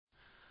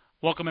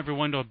Welcome,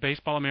 everyone, to a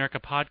Baseball America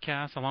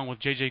podcast, along with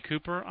J.J.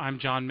 Cooper. I'm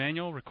John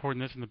Manuel, recording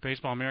this in the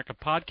Baseball America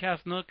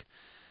podcast nook.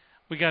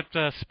 We got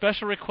a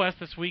special request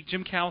this week.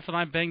 Jim Callis and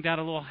I banged out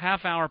a little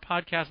half-hour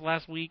podcast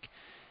last week,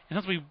 and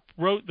since we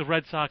wrote the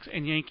Red Sox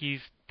and Yankees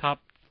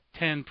top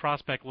 10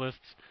 prospect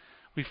lists,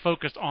 we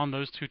focused on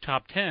those two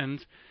top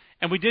 10s,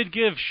 and we did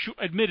give,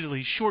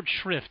 admittedly, short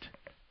shrift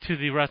to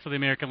the rest of the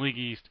American League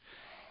East,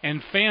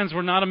 and fans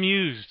were not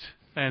amused.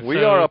 And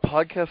we are a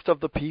podcast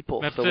of the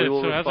people. That's so it. We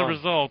will so respond. As a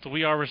result,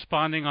 we are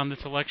responding on this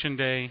election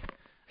day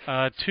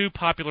to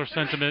popular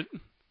sentiment.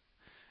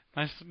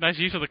 Nice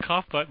use of the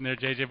cough button there,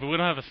 JJ, but we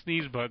don't have a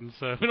sneeze button,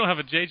 so we don't have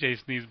a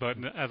JJ sneeze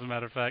button, as a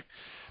matter of fact.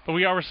 But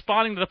we are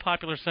responding to the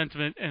popular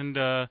sentiment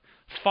and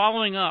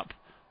following up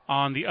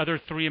on the other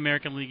three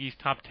American League East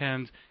top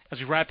 10s as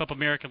we wrap up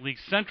American League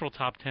Central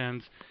top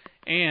 10s.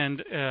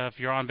 And if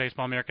you're on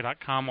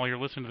BaseballAmerica.com while you're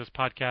listening to this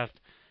podcast,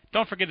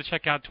 don't forget to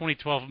check out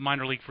 2012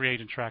 Minor League Free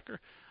Agent Tracker.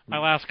 My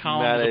last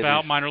column was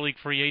about minor league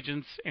free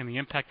agents and the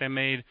impact they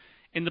made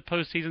in the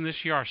postseason this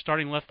year. Our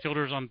starting left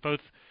fielders on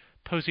both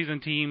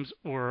postseason teams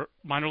were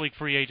minor league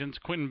free agents,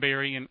 Quentin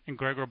Berry and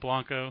Gregor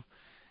Blanco.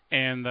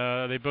 And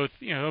they both,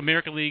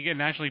 American League and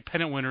National League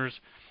pennant winners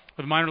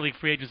with minor league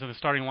free agents in the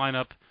starting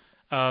lineup.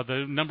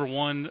 The number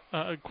one,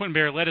 Quentin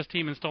Berry led his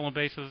team in stolen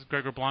bases.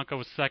 Gregor Blanco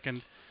was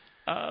second.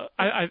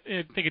 I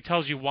think it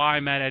tells you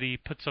why Matt Eddy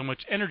put so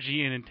much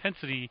energy and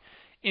intensity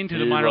into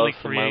the minor league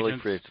free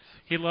agents.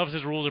 He loves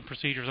his rules and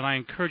procedures, and I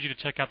encourage you to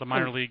check out the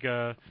minor league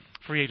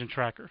free agent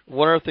tracker.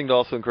 One other thing to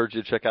also encourage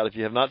you to check out, if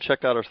you have not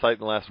checked out our site in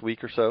the last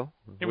week or so,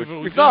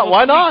 we've not,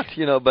 why not?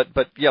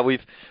 But yeah,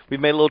 we've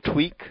made a little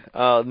tweak,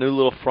 new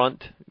little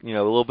front, a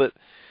little bit.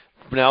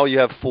 Now you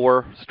have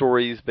 4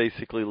 stories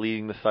basically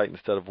leading the site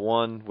instead of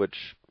 1, which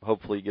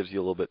hopefully gives you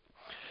a little bit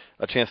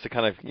a chance to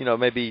kind of,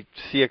 maybe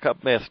see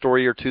a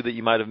story or 2 that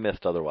you might have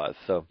missed otherwise.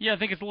 So yeah, I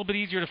think it's a little bit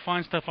easier to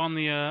find stuff on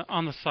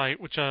the site,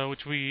 which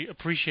we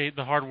appreciate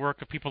the hard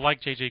work of people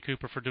like J.J.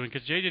 Cooper for doing,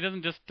 because J.J.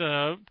 doesn't just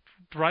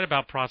write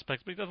about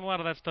prospects, but he does a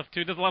lot of that stuff too.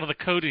 He does a lot of the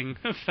coding.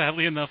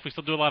 Sadly enough, we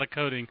still do a lot of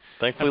coding.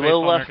 Thankfully, a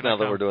little less now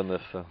that we're doing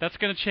this. So. That's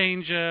going to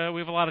change. We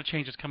have a lot of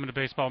changes coming to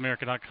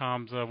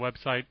BaseballAmerica.com's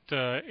website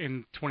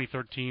in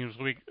 2013,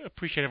 so we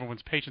appreciate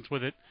everyone's patience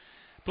with it.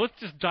 But let's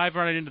just dive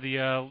right into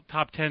the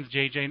top 10s,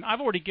 JJ. And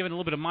I've already given a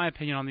little bit of my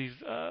opinion on these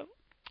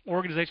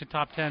organization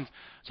top 10s.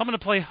 So I'm going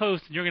to play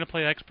host, and you're going to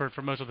play expert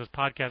for most of this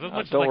podcast.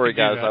 Don't worry,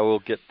 guys. I will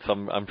get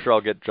some. I'm sure I'll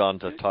get John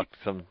to talk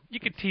some. You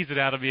can tease it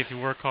out of me if you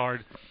work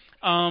hard.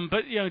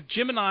 But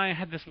Jim and I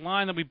had this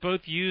line that we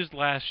both used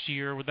last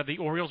year, that the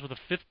Orioles were the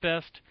 5th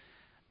best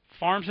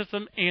farm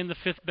system and the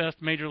 5th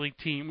best major league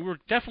team. We were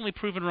definitely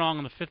proven wrong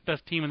on the 5th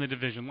best team in the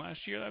division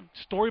last year. A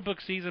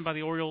storybook season by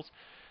the Orioles.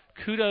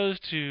 Kudos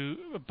to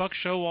Buck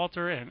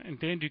Showalter and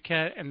Dan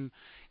Duquette, and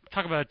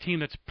talk about a team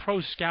that's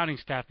pro scouting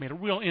staff made a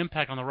real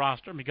impact on the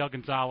roster. Miguel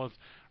Gonzalez,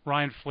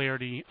 Ryan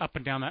Flaherty, up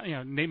and down that.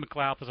 Nate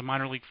McLeod was a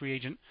minor league free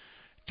agent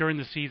during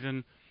the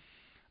season.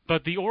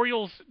 But the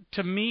Orioles,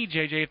 to me,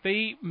 JJ, if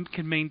they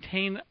can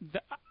maintain,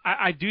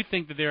 I do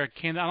think that they're a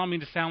candidate. I don't mean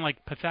to sound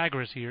like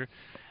Pythagoras here,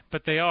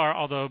 but they are.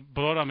 Although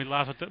Borona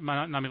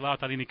Milao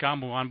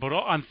Talinicamu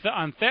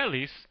on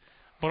Thelis.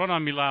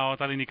 Borona Milao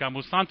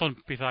Talinicamu Santon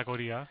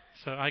Pythagoria.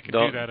 So I can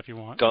do that if you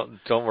want.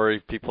 Don't worry,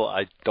 people.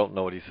 I don't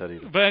know what he said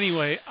either. But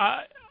anyway,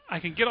 I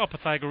can get all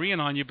Pythagorean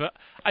on you, but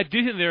I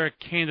do think they're a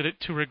candidate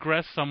to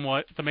regress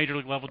somewhat at the major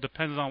league level,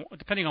 depending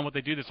on what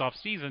they do this off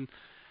season.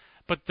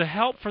 But the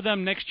help for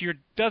them next year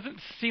doesn't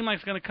seem like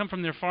it's going to come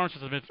from their farm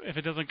system if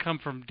it doesn't come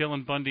from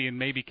Dylan Bundy and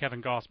maybe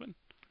Kevin Gausman.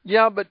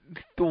 Yeah, but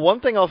the one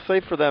thing I'll say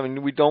for them, and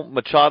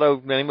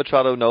Manny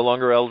Machado no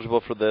longer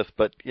eligible for this,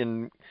 but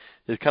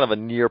is kind of a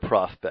near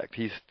prospect.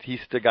 He's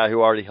the guy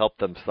who already helped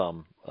them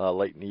some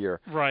late in the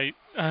year. Right.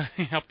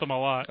 He helped them a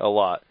lot. A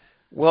lot.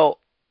 Well,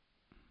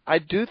 I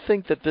do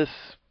think that this,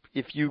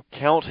 if you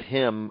count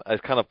him as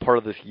kind of part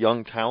of this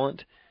young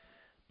talent,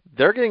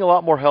 they're getting a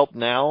lot more help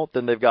now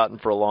than they've gotten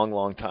for a long,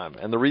 long time.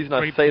 And the reason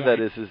I say that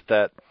is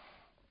that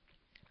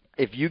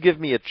if you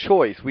give me a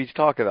choice, we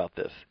talk about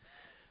this.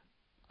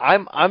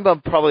 I'm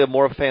probably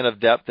more a fan of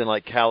depth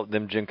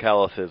than Jim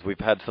Callis is. We've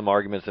had some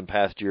arguments in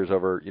past years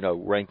over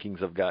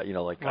rankings of guys.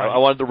 Right. I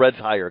wanted the Reds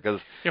higher because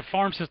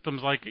farm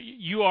systems, like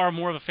you are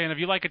more of a fan of.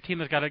 You like a team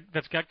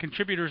that's got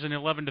contributors in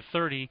 11 to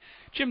 30.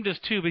 Jim does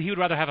too, but he would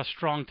rather have a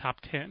strong top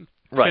 10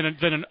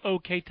 than an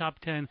okay top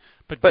 10.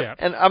 But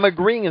depth. And I'm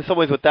agreeing in some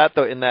ways with that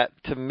though. In that,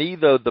 to me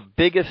though, the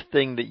biggest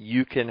thing that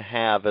you can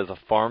have as a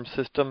farm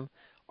system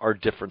are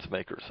difference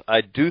makers.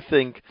 I do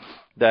think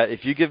that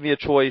if you give me a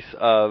choice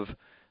of,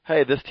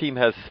 hey, this team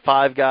has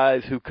 5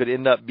 guys who could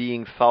end up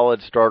being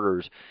solid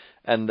starters,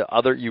 and the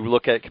other, you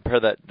look at, compare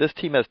that, this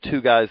team has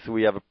 2 guys who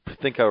we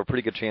think have a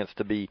pretty good chance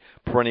to be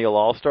perennial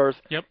all-stars.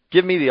 Yep.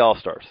 Give me the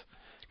all-stars.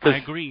 I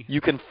agree.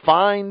 You can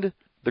find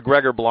the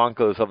Gregor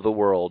Blancos of the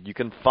world. You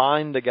can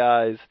find the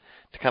guys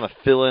to kind of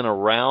fill in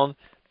around,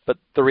 but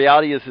the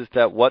reality is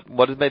that what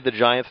has made the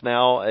Giants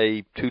now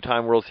a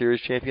 2-time World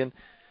Series champion?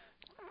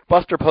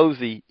 Buster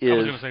Posey is... I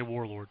was going to say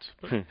Warlords.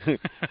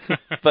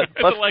 But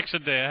it's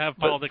election day. I have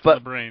politics in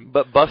the brain.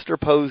 But Buster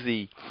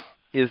Posey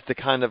is the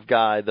kind of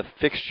guy, the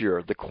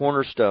fixture, the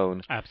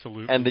cornerstone.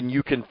 Absolutely. And then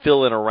you can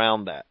fill in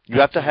around that. You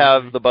have to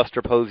have the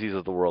Buster Posies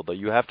of the world, though.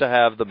 You have to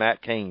have the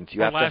Matt Canes.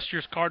 Last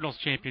year's Cardinals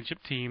championship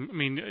team, I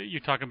mean,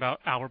 you're talking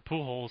about Albert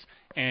Pujols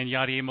and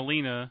Yadier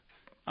Molina.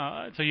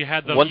 So you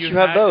had those. Once you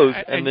have those,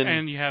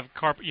 and you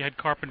had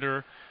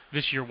Carpenter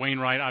this year.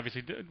 Wainwright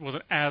obviously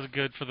wasn't as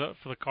good for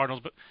the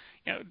Cardinals, but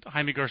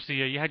Jaime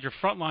Garcia. You had your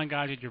frontline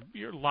guys. You had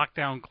your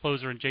lockdown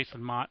closer, and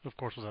Jason Mott, of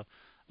course, was a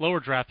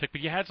lower draft pick.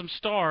 But you had some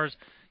stars.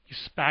 You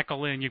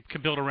spackle in. You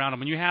can build around them.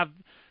 When you have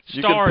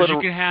stars, you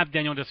can have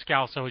Daniel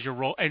Descalso as your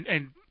role,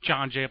 and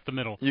John Jay up the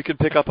middle. You can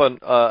pick up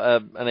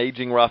an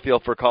aging Rafael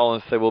Furcal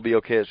and say we'll be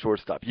okay at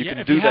shortstop. You can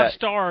do that. If you have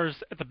stars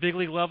at the big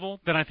league level,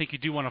 then I think you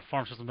do want a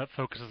farm system that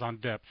focuses on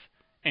depth,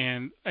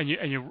 and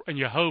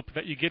you hope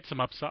that you get some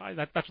upside.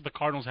 That's what the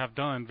Cardinals have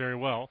done very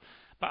well.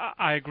 But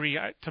I agree.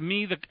 To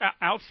me,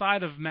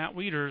 outside of Matt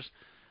Wieters,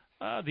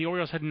 the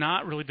Orioles had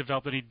not really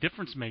developed any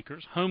difference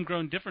makers,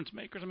 homegrown difference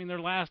makers. I mean, their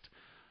last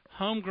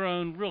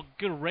homegrown, real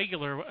good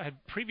regular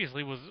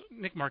previously was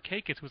Nick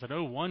Markakis, who was an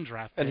 0-1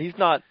 draft pick. And he's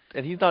not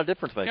a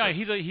difference maker. Yeah,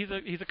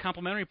 he's a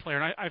complimentary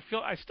player, and I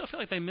still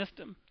feel like they missed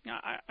him.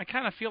 I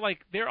kind of feel like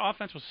their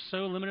offense was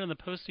so limited in the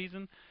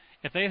postseason.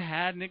 If they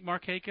had Nick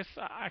Markakis,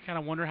 I kind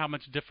of wonder how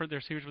much different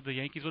their series with the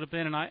Yankees would have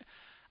been. And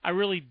I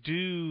really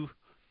do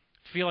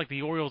feel like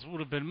the Orioles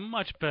would have been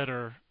much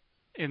better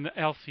in the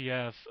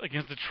LCS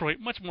against Detroit,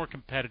 much more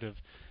competitive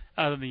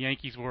than the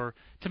Yankees were.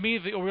 To me,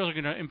 if the Orioles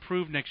are going to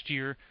improve next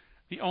year,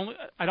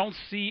 I don't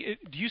see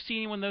it. Do you see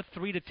anyone though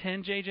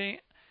 3-10, JJ?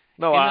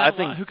 No, I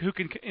think who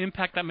can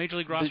impact that major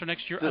league roster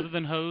next year other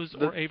than Hose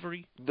or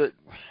Avery?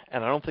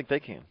 And I don't think they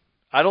can.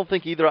 I don't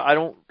think either.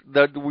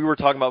 We were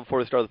talking about before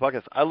we started the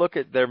podcast. I look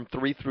at them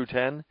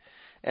 3-10,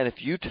 and if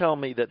you tell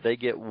me that they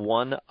get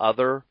one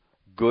other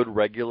good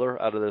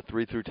regular out of their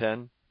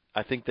 3-10,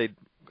 I think they.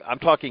 I'm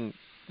talking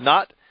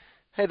not,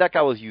 hey, that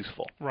guy was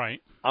useful.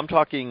 Right. I'm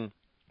talking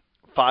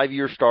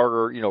 5-year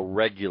starter,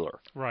 regular.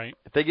 Right.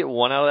 If they get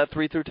one out of that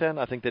 3-10,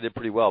 I think they did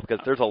pretty well because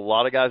there's a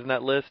lot of guys in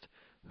that list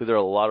who there are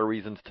a lot of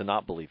reasons to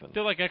not believe in.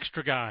 They're like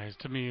extra guys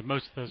to me,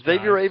 most of those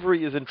Xavier guys.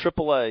 Avery is in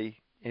AAA.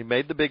 He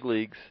made the big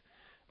leagues,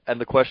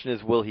 and the question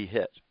is, will he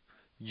hit?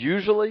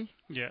 Usually,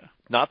 yeah.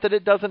 Not that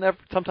it doesn't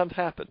sometimes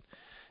happen.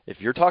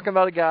 If you're talking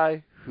about a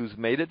guy who's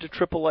made it to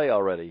AAA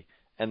already,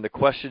 and the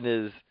question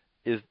is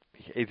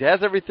he has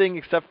everything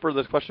except for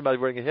this question about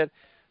whether he can hit,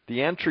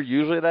 the answer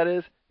usually to that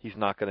is, he's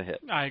not going to hit.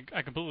 I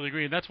completely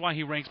agree. That's why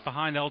he ranks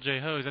behind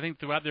L.J. Hose. I think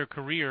throughout their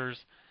careers,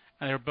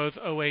 and they're both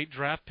 2008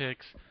 draft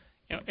picks,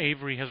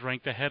 Avery has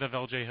ranked ahead of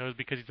L.J. Hose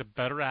because he's a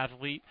better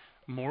athlete,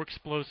 more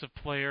explosive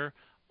player,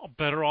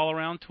 better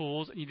all-around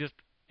tools. And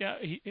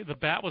the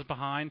bat was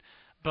behind,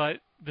 but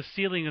the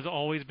ceiling has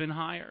always been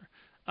higher.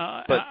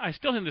 I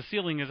still think the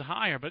ceiling is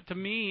higher, but to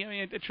me,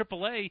 at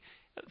AAA,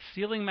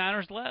 ceiling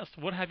matters less.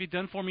 What have you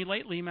done for me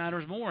lately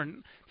matters more. And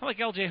it's not like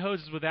L.J.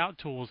 Hose is without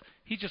tools.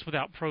 He's just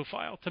without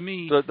profile. To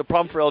me, the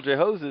problem for L.J.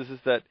 Hose is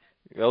that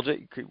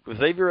with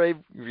Xavier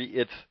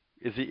Avery,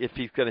 if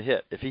he's going to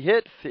hit. If he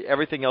hits,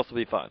 everything else will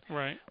be fine.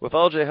 Right. With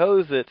L.J.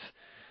 Hose,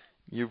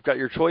 you've got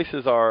your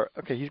choices are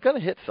okay. He's going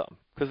to hit some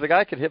because the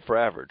guy can hit for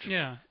average.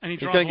 Yeah, and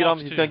he's going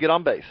to get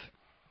on base.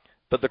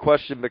 But the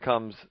question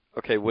becomes,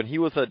 okay, when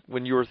you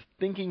were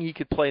thinking he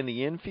could play in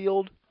the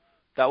infield,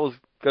 that was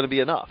going to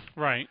be enough.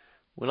 Right.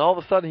 When all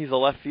of a sudden he's a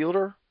left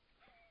fielder.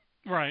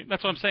 Right.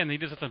 That's what I'm saying. He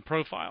just has a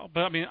profile.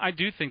 But, I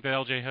do think that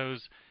L.J.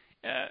 Hose,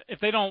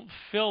 if they don't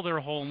fill their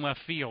hole in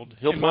left field,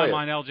 in my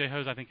mind, L.J.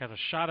 Hose, I think, has a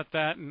shot at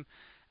that. And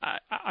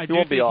he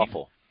won't be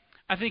awful.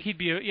 I think he'd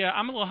be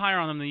I'm a little higher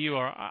on him than you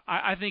are.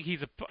 I think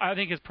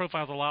his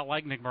profile's a lot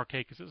like Nick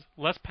Markakis's.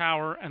 Less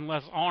power and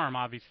less arm,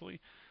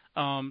 obviously.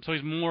 So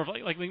he's more of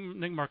like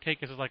Nick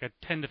Markakis is like a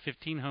 10 to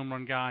 15 home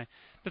run guy.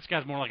 This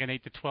guy's more like an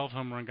 8 to 12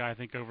 home run guy, I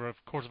think, over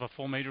the course of a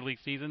full major league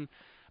season.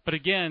 But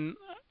again,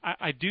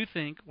 I do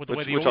think with the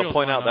way the Orioles I'll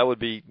point out, that would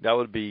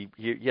be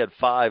he had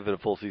 5 in a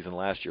full season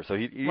last year, so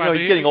he's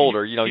getting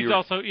older. He's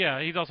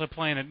also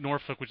playing at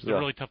Norfolk, which is a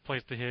really tough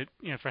place to hit,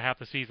 for half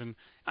the season.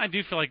 I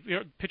do feel like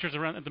pitchers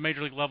around at the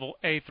major league level,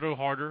 A, throw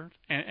harder,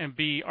 and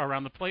B, are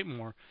around the plate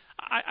more.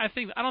 I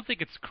don't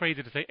think it's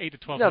crazy to say 8 to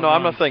 12. No,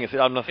 I'm not saying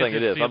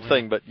it is. I'm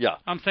saying, but yeah.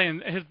 I'm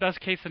saying his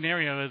best case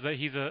scenario is that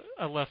he's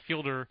a left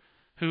fielder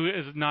who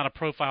is not a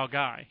profile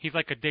guy. He's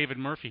like a David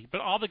Murphy.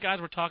 But all the guys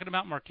we're talking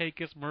about,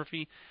 Markakis,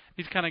 Murphy,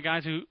 these kind of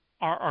guys who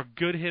are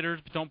good hitters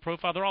but don't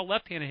profile, they're all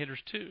left-handed hitters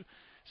too.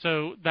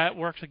 So that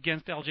works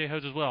against L.J.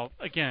 Hose as well.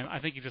 Again, I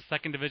think he's a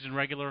second division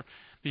regular.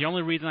 The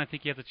only reason I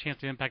think he has a chance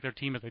to impact their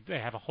team is they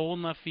have a hole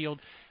in left field.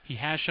 He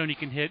has shown he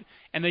can hit.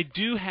 And they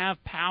do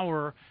have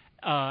power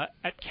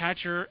at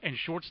catcher and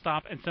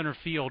shortstop and center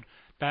field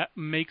that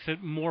makes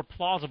it more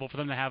plausible for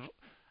them to have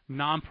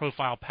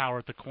non-profile power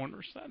at the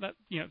corners. That's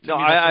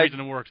the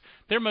reason it works.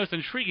 Their most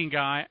intriguing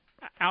guy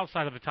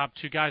outside of the top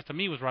 2 guys to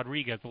me was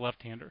Rodriguez, the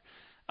left-hander.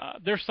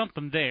 There's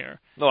something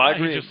there. No, I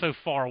agree. He's just so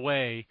far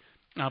away.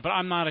 But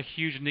I'm not a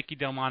huge Nicky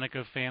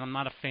Delmonico fan. I'm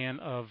not a fan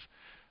of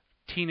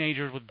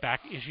teenagers with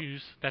back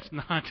issues. It's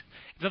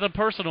nothing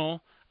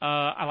personal.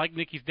 I like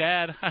Nicky's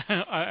dad.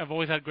 I've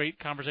always had great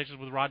conversations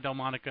with Rod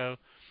Delmonico.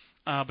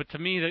 But to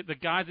me, the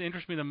guys that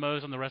interest me the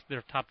most on the rest of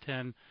their top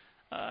 10,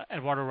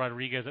 Eduardo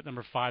Rodriguez at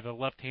number 5, a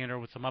left-hander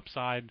with some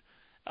upside,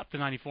 up to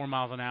 94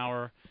 miles an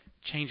hour.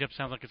 Changeup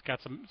sounds like it's got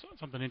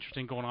something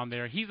interesting going on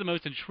there. He's the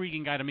most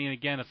intriguing guy to me, and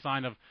again, a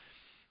sign of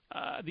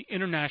the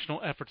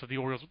international efforts of the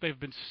Orioles. They've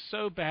been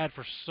so bad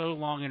for so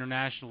long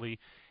internationally,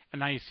 and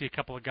now you see a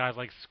couple of guys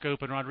like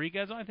Scope and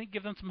Rodriguez. I think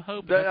give them some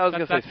hope. I was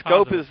going to say,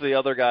 Scope is the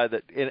other guy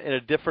that in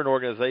a different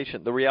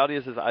organization. The reality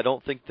is I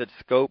don't think that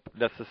Scope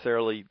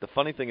necessarily. The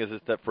funny thing is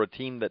that for a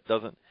team that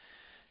doesn't,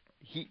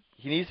 he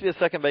needs to be a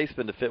second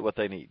baseman to fit what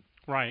they need.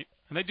 Right.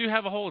 And they do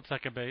have a hole at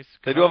second base.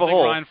 They do have a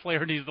hole. Ryan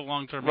Flair needs the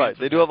long-term Right.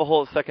 answer. They do have a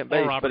hole at second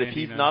base, but if Andino.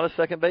 he's not a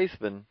second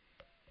baseman,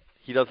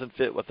 he doesn't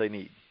fit what they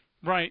need.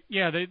 Right.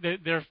 Yeah.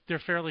 They're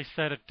fairly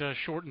set at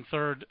short and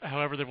third.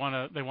 However they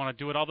want to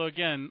do it. Although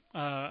again,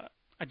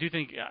 I do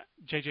think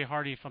J.J.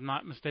 Hardy, if I'm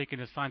not mistaken,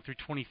 is signed through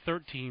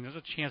 2013. There's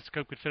a chance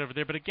Scope could fit over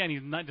there, but again, he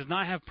does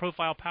not have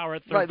profile power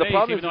at third right, base. The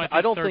problem even is, though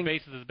I don't think third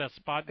base is his best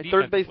spot.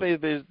 Third base may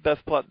be his best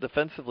spot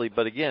defensively,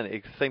 but again,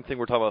 it's the same thing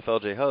we're talking about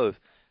with L.J. Hose.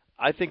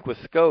 I think with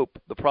Scope,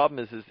 the problem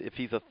is if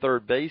he's a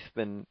third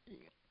baseman,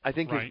 I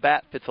think his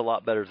bat fits a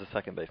lot better as a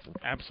second baseman.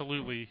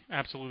 Absolutely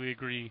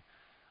agree.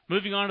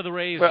 Moving on to the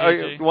Rays.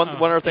 One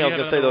other thing I was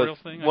going to say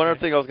though. One other other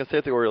thing I was going to say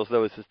at the Orioles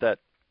though is that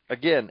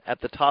again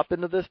at the top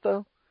end of this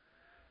though,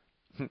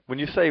 when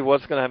you say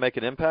what's going to make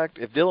an impact,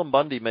 if Dylan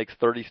Bundy makes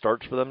 30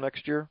 starts for them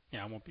next year,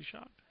 I won't be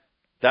shocked.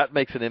 That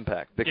makes an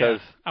impact because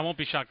I won't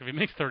be shocked if he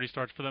makes 30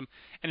 starts for them.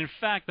 And in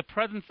fact, the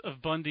presence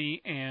of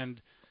Bundy and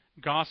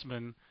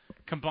Gossman,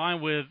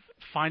 combined with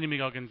finding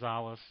Miguel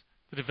Gonzalez,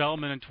 the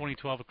development in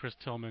 2012 of Chris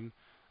Tillman,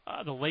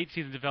 the late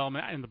season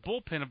development and the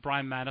bullpen of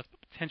Brian Mattis,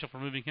 potential for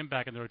moving him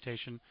back in the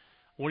rotation.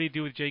 What do you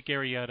do with Jake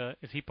Arrieta?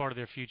 Is he part of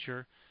their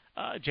future?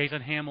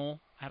 Jason Hamill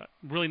had a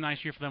really nice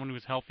year for them when he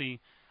was healthy.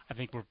 I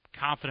think we're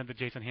confident that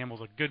Jason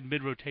Hamill's a good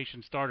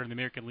mid-rotation starter in the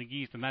American League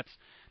East, and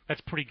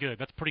that's pretty good.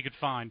 That's a pretty good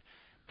find.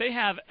 They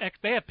have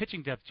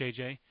pitching depth,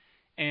 JJ,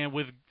 and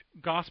with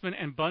Gossman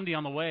and Bundy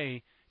on the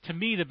way, to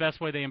me, the best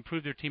way they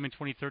improved their team in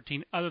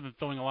 2013, other than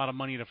throwing a lot of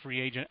money at a free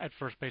agent at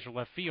first base or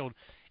left field,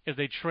 is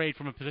they trade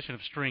from a position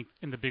of strength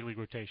in the big league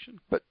rotation.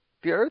 But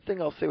the other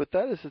thing I'll say with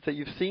that is that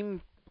you've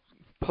seen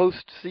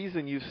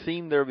postseason, you've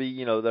seen there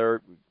be,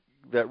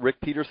 that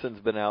Rick Peterson's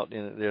been out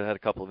and they had a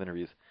couple of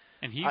interviews.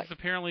 And he's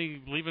apparently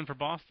leaving for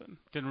Boston.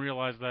 Didn't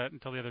realize that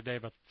until the other day,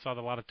 but saw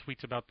a lot of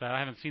tweets about that. I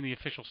haven't seen the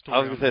official story. I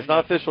was going to say, it's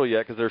not official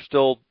yet because there's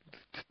still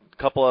a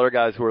couple other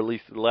guys who are at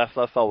least, the last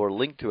I saw, were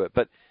linked to it.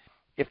 But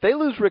if they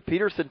lose Rick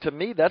Peterson, to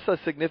me, that's a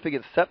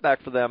significant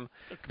setback for them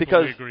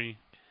because I agree.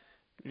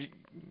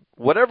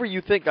 Whatever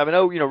you think, I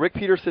know, Rick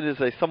Peterson is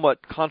a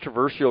somewhat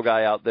controversial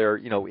guy out there,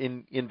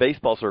 in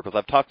baseball circles.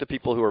 I've talked to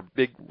people who are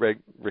big Rick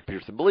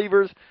Peterson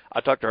believers. I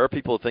talked to other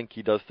people who think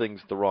he does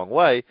things the wrong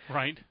way.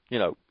 Right.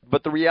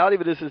 But the reality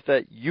of it is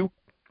that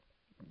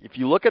if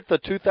you look at the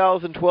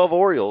 2012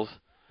 Orioles,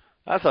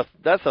 that's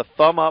a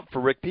thumb up for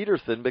Rick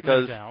Peterson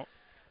because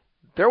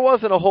there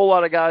wasn't a whole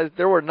lot of guys.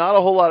 There were not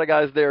a whole lot of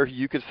guys there who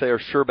you could say are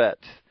sure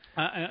bets.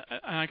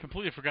 I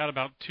completely forgot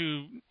about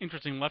two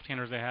interesting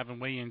left-handers they have in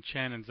Wei-Yin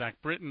Chen and Zach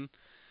Britton.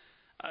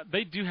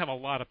 They do have a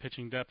lot of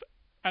pitching depth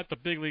at the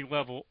big league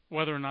level,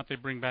 whether or not they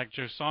bring back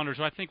Joe Saunders,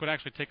 who I think would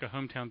actually take a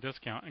hometown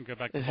discount and go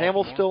back to Baltimore.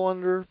 Hamill still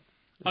under?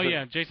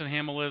 Jason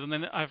Hamill is. And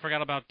then I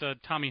forgot about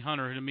Tommy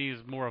Hunter, who to me is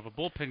more of a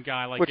bullpen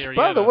guy like Which, Arrieta.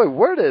 by the way,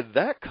 where did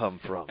that come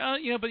from?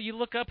 But you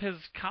look up his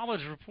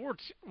college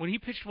reports. When he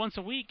pitched once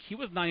a week, he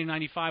was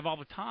 90-95 all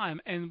the time.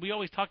 And we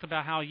always talked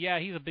about how,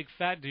 he's a big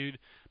fat dude,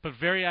 but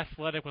very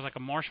athletic, was like a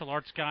martial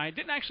arts guy. It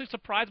didn't actually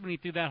surprise me when he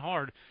threw that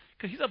hard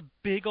because he's a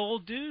big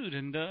old dude.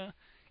 And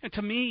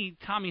to me,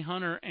 Tommy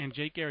Hunter and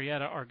Jake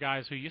Arrieta are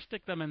guys who you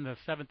stick them in the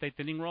 7th, 8th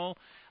inning role,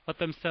 let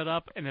them set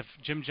up, and if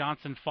Jim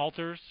Johnson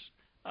falters,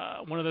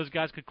 one of those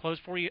guys could close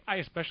for you. I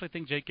especially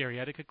think Jake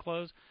Arrieta could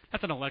close.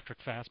 That's an electric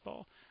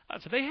fastball.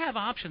 So they have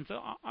options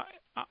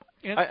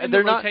in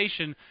the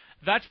rotation.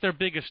 That's their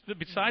biggest.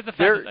 Besides the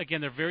fact that,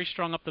 again, they're very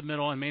strong up the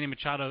middle, and Manny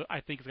Machado,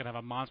 I think, is going to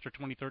have a monster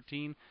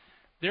 2013.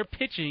 Their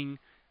pitching,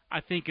 I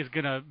think, is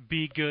going to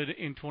be good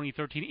in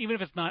 2013, even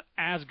if it's not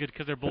as good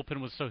because their bullpen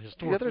was so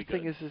historically good. The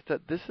other thing is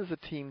that this is a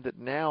team that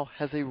now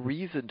has a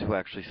reason to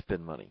actually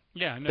spend money.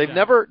 Yeah, no they've doubt.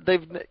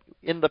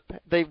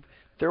 never.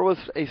 There was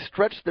a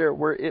stretch there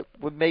where it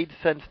made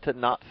sense to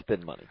not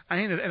spend money. I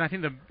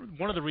think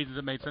one of the reasons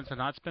it made sense to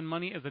not spend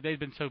money is that they'd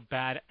been so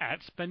bad at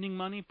spending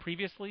money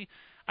previously.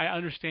 I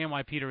understand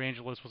why Peter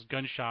Angelos was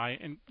gun shy,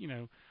 and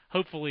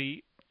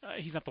hopefully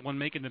he's not the one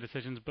making the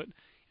decisions. But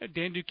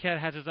Dan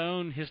Duquette has his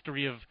own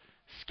history of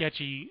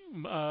sketchy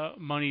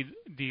money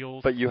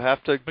deals. But you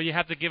have to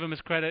give him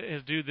his credit,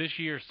 his due this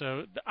year.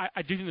 So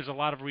I do think there's a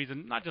lot of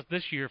reason, not just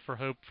this year, for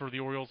hope for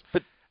the Orioles.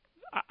 But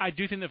I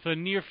do think that for the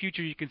near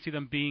future, you can see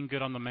them being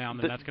good on the mound,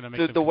 and that's going to make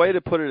them the way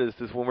to put it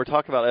is when we're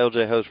talking about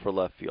L.J. Hose for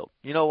left field,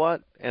 you know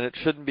what? And it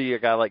shouldn't be a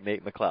guy like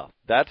Nate McLeod.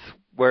 That's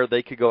where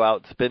they could go out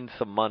and spend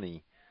some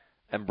money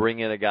and bring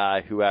in a guy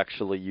who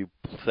actually you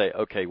say,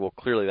 okay, well,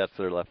 clearly that's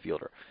their left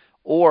fielder.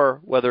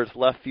 or whether it's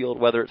left field,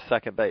 whether it's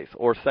second base,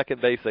 or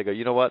second base, they go,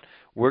 you know what,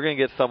 we're going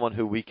to get someone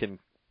who we can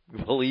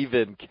believe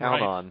in,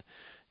 count on,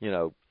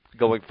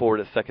 going forward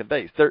at second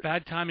base.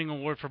 Bad timing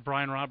award for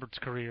Brian Roberts'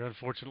 career,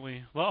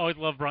 unfortunately. Well, I always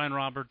loved Brian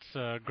Roberts,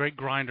 great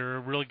grinder,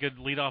 really good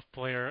leadoff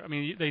player. I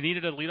mean, they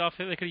needed a leadoff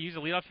hitter. They could have used a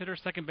leadoff hitter,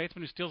 second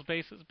baseman who steals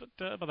bases,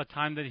 but by the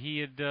time that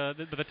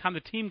by the time the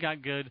team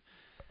got good,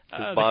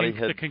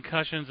 the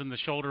concussions and the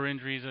shoulder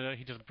injuries,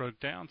 he just broke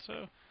down.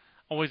 So,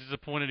 always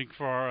disappointing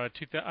for our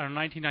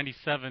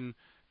 1997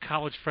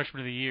 college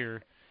freshman of the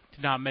year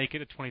to not make it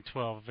to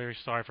 2012. Very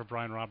sorry for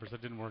Brian Roberts.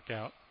 That didn't work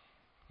out.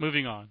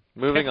 Moving on.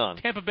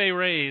 Tampa Bay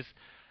Rays.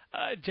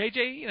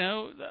 JJ,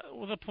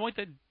 the point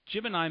that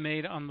Jim and I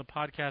made on the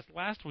podcast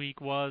last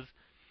week was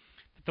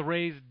that the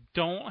Rays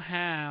don't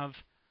have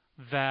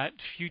that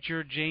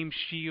future James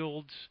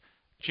Shields,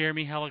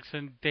 Jeremy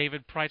Hellickson,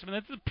 David Price. I mean,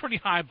 that's a pretty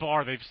high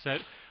bar they've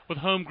set with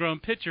homegrown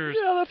pitchers.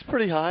 Yeah, that's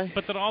pretty high.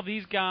 But that all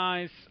these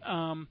guys,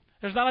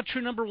 there's not a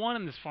true number one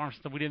in this farm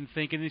system, we didn't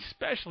think, and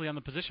especially on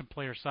the position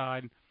player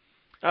side.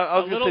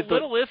 A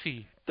little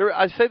iffy.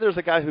 I'd say there's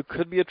a guy who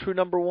could be a true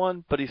number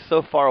one, but he's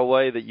so far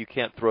away that you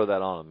can't throw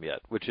that on him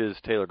yet, which is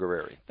Taylor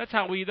Guerreri. That's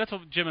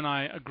what Jim and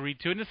I agreed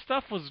to, and his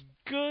stuff was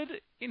good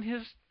in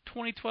his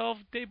 2012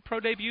 pro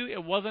debut.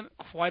 It wasn't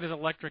quite as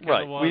electric as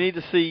it was. Right. We need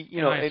to see,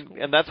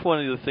 and that's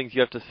one of the things you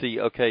have to see.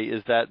 Okay,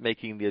 is that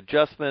making the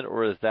adjustment,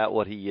 or is that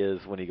what he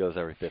is when he goes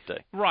every fifth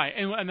day? Right,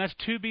 and that's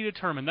to be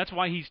determined. That's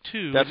why he's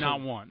two,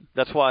 not one.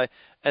 That's why,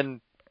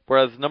 and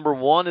whereas number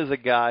one is a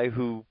guy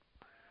who.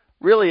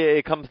 Really,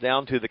 it comes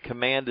down to the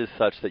command is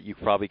such that you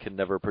probably can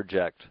never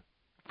project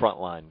front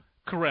line.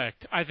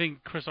 Correct. I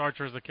think Chris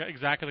Archer is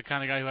exactly the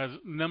kind of guy who has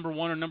number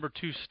one or number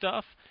two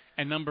stuff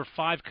and number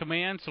 5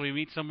 command, so he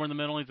meets somewhere in the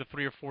middle. He's a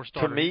 3 or 4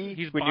 starter. To me,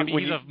 he's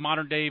a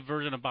modern-day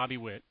version of Bobby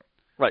Witt.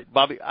 Right.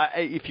 Bobby.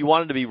 If you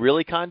wanted to be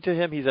really kind to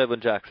him, he's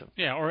Edwin Jackson.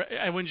 Yeah, or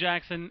Edwin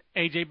Jackson,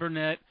 A.J.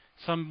 Burnett,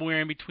 somewhere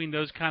in between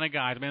those kind of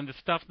guys. Man, the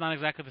stuff's not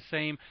exactly the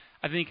same.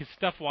 I think his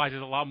stuff-wise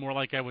is a lot more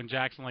like Edwin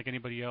Jackson, like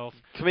anybody else.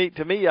 To me,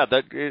 yeah,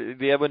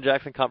 the Edwin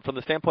Jackson from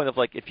the standpoint of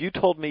if you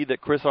told me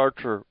that Chris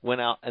Archer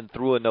went out and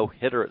threw a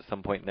no-hitter at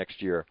some point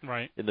next year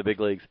in the big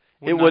leagues,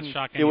 it would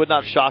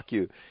not shock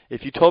you.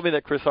 If you told me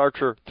that Chris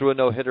Archer threw a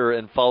no-hitter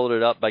and followed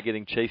it up by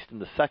getting chased in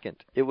the second,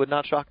 it would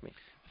not shock me.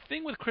 The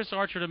thing with Chris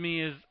Archer to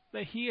me is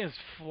that he has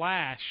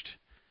flashed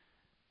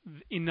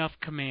enough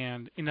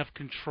command, enough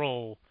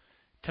control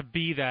to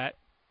be that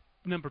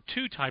number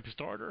 2 type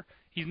starter.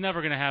 He's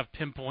never going to have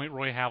pinpoint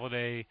Roy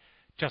Halladay,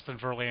 Justin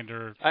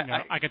Verlander.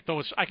 I can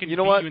beat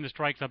you in the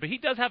strike zone, but he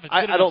does have a good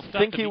I don't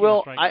think he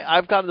will.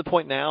 I've gotten to the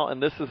point now,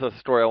 and this is a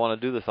story I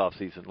want to do this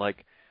offseason.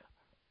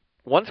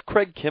 Once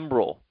Craig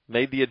Kimbrell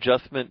made the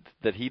adjustment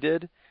that he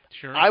did,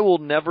 sure. I will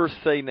never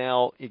say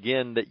now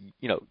again that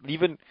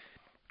even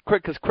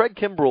because Craig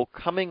Kimbrell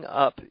coming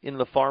up in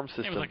the farm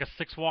system, he was like a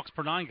 6 walks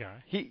per 9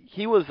 guy.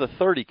 He was a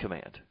 30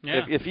 command.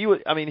 Yeah. If he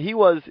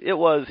was,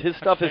 his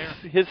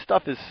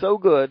stuff is so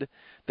good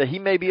that he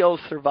may be able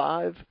to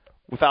survive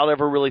without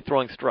ever really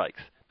throwing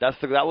strikes. That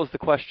was the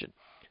question.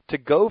 To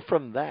go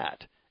from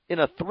that in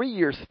a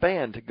 3-year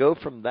span, to go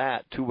from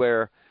that to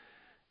where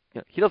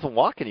he doesn't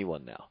walk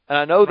anyone now, and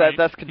I know that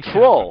that's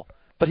control,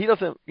 but he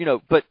doesn't.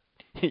 But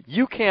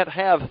you can't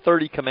have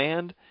 30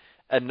 command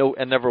and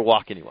never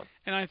walk anyone.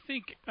 And I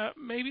think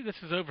maybe this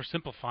is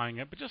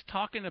oversimplifying it, but just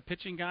talking to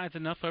pitching guys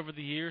enough over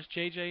the years,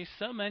 JJ,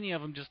 so many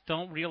of them just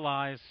don't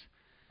realize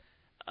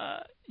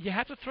you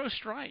have to throw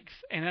strikes.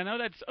 And I know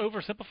that's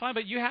oversimplifying,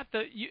 but you have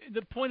to.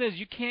 The point is,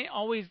 you can't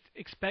always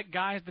expect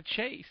guys to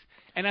chase.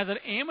 And as an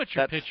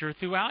amateur pitcher,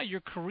 throughout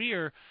your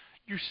career,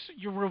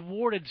 you're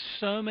rewarded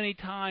so many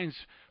times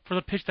for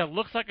the pitch that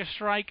looks like a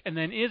strike and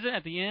then isn't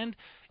at the end.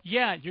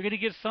 Yeah, you're going to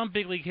get some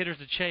big league hitters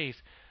to chase.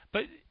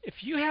 But if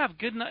you have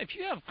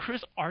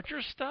Chris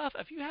Archer stuff,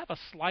 if you have a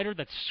slider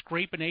that's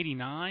scraping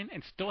 89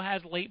 and still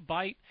has late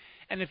bite,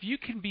 and if you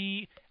can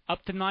be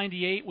up to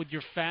 98 with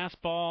your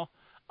fastball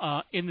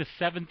in the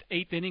 7th,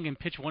 8th inning and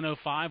pitch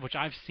 105, which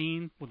I've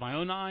seen with my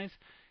own eyes,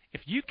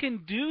 if you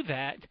can do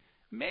that,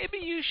 maybe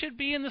you should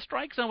be in the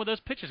strike zone with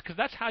those pitches, because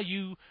that's how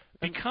you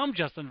become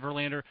Justin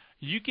Verlander.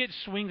 You get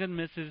swings and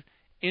misses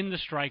in the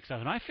strike zone.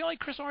 And I feel like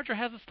Chris Archer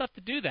has the stuff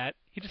to do that.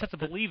 He just has to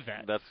believe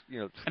that. That's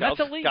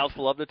scouts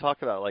love to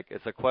talk about.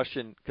 It's a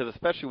question, because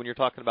especially when you're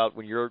talking about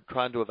when you're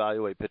trying to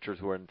evaluate pitchers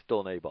who are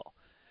still in A-ball,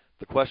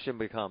 the question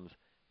becomes,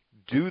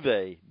 do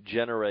they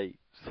generate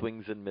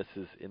swings and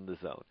misses in the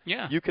zone?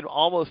 Yeah. You can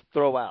almost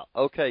throw out,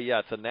 okay, yeah,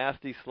 it's a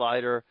nasty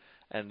slider,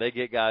 and they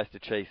get guys to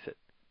chase it.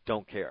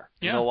 Don't care.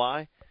 Yeah. You know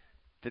why?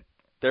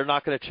 They're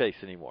not going to chase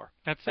anymore.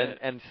 That's it.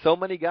 And so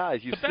many guys,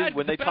 you see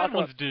when they talk about... The bad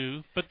ones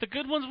do, but the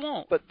good ones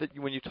won't. But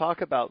when you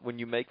talk about, when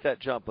you make that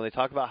jump, when they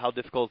talk about how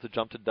difficult it is to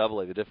jump to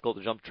AA, the difficult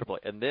to jump to AAA,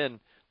 and then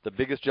the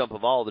biggest jump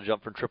of all, the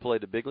jump from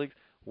AAA to big leagues,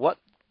 what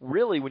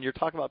really, when you're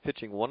talking about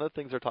pitching, one of the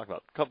things they're talking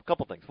about, a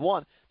couple things.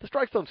 One, the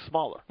strike zone's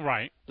smaller.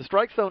 Right. The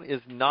strike zone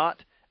is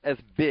not as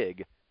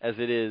big as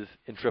it is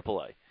in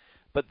AAA.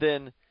 But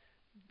then,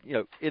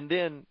 and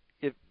then...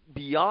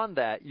 Beyond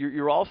that,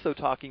 you're also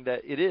talking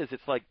that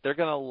it's like they're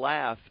going to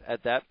laugh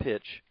at that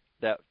pitch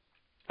that.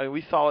 I mean,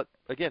 we saw it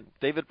again.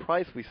 David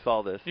Price, we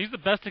saw this. He's the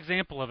best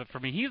example of it for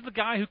me. He's the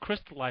guy who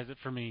crystallized it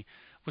for me.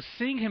 Was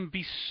seeing him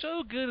be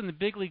so good in the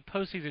big league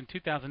postseason in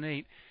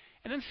 2008,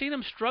 and then seeing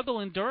him struggle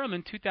in Durham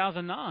in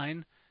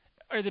 2009,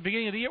 or at the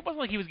beginning of the year. It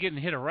wasn't like he was getting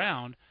hit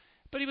around,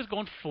 but he was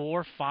going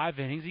 4 or 5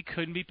 innings. He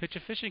couldn't be pitch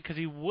efficient because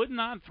he would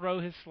not throw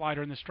his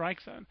slider in the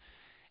strike zone.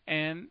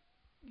 And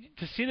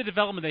to see the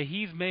development that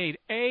he's made,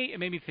 A, it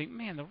made me think,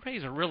 man, the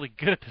Rays are really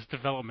good at this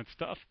development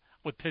stuff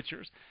with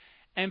pitchers.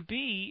 And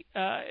B,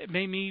 it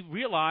made me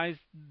realize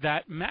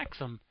that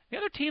Maxim, the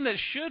other team that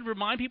should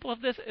remind people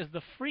of this, is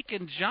the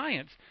freaking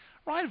Giants.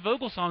 Ryan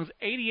Vogelsong's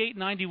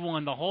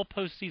 88-91 the whole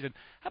postseason.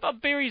 How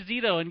about Barry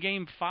Zito in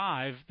Game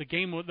 5, the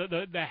game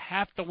the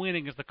half the win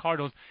against the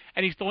Cardinals,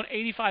 and he's throwing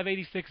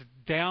 85-86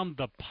 down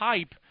the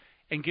pipe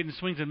and getting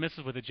swings and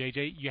misses with it,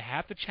 JJ. You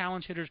have to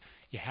challenge hitters.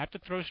 You have to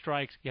throw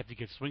strikes. You have to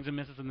get swings and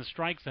misses in the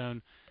strike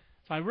zone.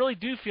 So I really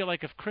do feel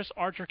like if Chris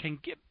Archer can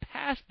get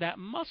past that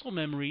muscle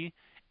memory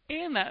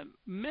and that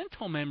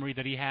mental memory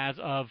that he has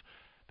of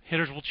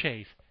hitters will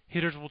chase,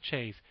 hitters will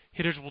chase,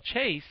 hitters will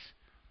chase,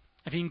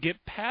 if he can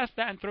get past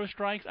that and throw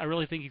strikes, I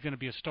really think he's going to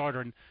be a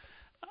starter. And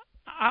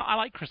I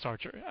like Chris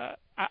Archer.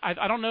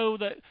 I don't know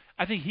that –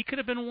 I think he could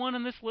have been one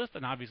on this list,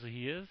 and obviously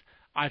he is.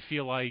 I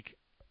feel like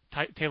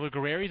Taylor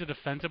Guerrero is a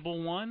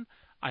defensible one.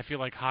 I feel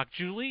like Hawk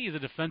Julie is a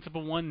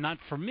defensible one, not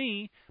for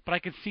me, but I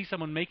can see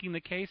someone making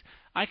the case.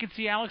 I can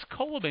see Alex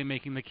Colomé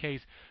making the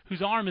case,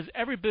 whose arm is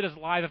every bit as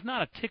live, if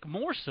not a tick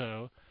more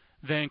so,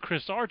 than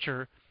Chris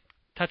Archer,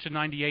 touching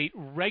 98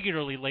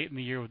 regularly late in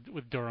the year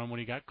with Durham when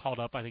he got called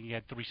up. I think he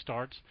had 3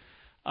 starts.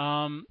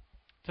 So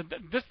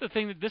this is the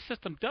thing, that this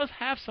system does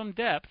have some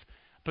depth,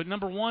 but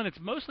number one, it's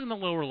mostly in the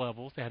lower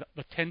levels. They had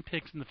 10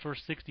 picks in the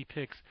first 60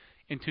 picks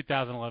in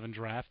 2011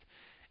 draft.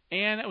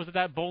 And it was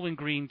that Bowling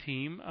Green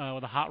team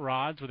with the Hot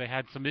Rods where they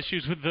had some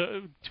issues with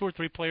the 2 or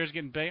 3 players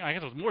getting banged. I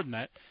guess it was more than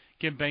that,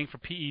 getting banged for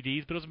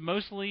PEDs. But it was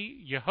mostly,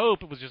 you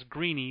hope it was just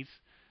greenies,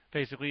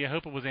 basically. You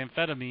hope it was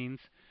amphetamines.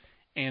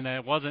 And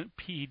it wasn't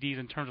PEDs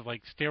in terms of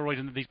like steroids,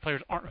 and these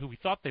players aren't who we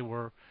thought they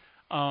were.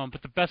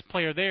 But the best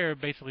player there,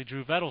 basically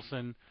Drew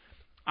Vedelson.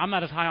 I'm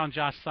not as high on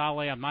Josh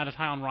Saleh. I'm not as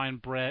high on Ryan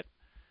Brett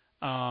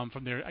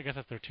from their, I guess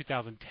that's their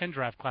 2010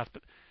 draft class.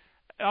 But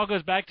it all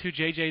goes back to,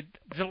 JJ,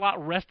 there's a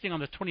lot resting on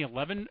the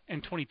 2011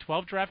 and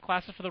 2012 draft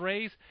classes for the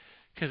Rays,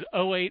 because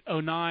 08,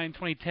 09,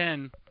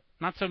 2010,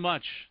 not so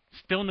much.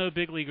 Still no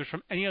big leaguers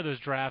from any of those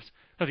drafts.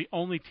 They're the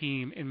only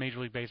team in Major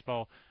League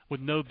Baseball with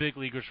no big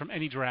leaguers from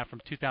any draft from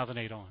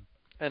 2008 on.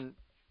 And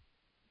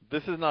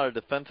this is not a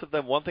defensive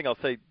them. One thing I'll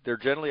say, they're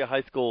generally a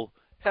high school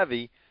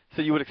heavy,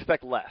 so you would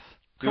expect less.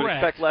 You would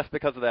expect less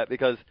because of that,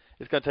 because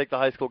it's going to take the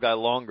high school guy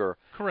longer.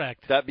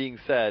 Correct. That being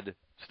said,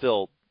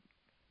 still,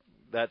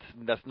 that's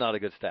not a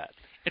good stat.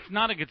 It's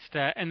not a good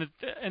stat, and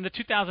the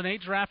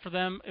 2008 draft for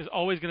them is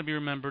always going to be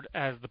remembered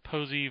as the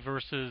Posey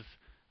versus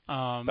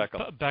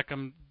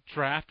Beckham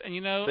draft. And,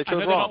 you know, I know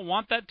they don't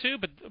want that too,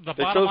 but the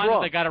bottom line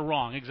is they got it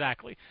wrong.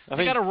 Exactly.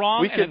 They got it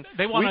wrong, and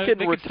they want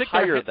to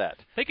retire that.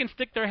 They can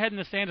stick their head in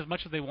the sand as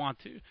much as they want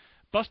to.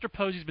 Buster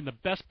Posey's been the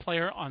best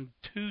player on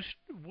 2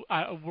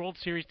 World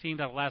Series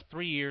teams out of the last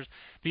 3 years.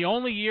 The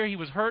only year he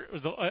was hurt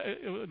was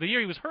the year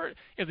he was hurt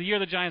is the year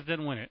the Giants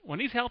didn't win it. When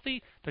he's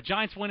healthy, the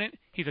Giants win it.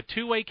 He's a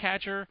 2-way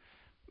catcher.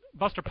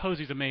 Buster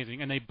Posey's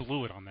amazing, and they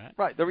blew it on that.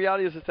 Right. The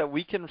reality is that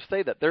we can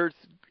say that there's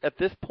at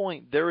this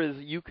point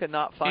you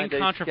cannot find a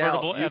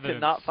scout. Evidence. You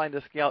cannot find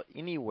a scout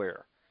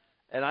anywhere,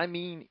 and I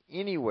mean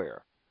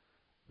anywhere,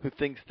 who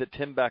thinks that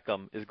Tim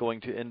Beckham is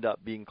going to end up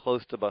being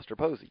close to Buster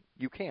Posey.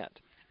 You can't.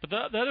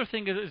 But the other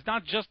thing is, it's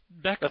not just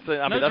Beckham.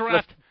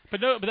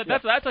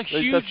 That's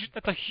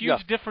a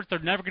huge difference. They're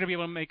never going to be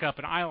able to make up.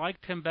 And I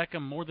like Tim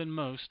Beckham more than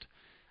most.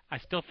 I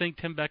still think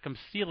Tim Beckham's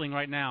ceiling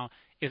right now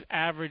is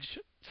average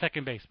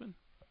second baseman.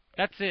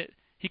 That's it.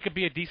 He could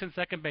be a decent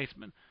second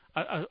baseman,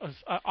 a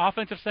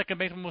offensive second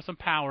baseman with some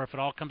power if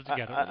it all comes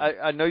together.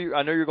 I know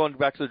you're going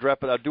back to the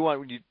draft, but I do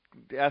want you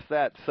to ask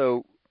that.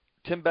 So,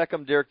 Tim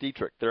Beckham, Derek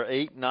Dietrich, they're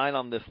 8, 9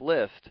 on this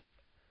list.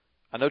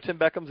 I know Tim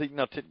Beckham's.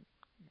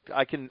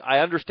 I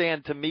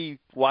understand to me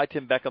why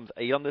Tim Beckham's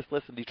 8 on this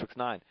list and Dietrich's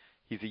 9.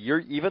 He's a year,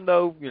 even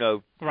though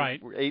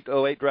right. 08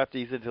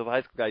 draftees into the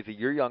high school guy. He's a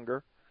year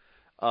younger.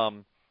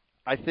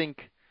 I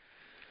think.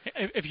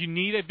 If you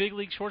need a big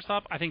league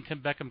shortstop, I think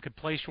Tim Beckham could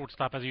play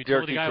shortstop as a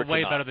utility guy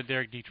way better than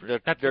Derek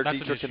Dietrich. Derek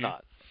Dietrich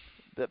cannot.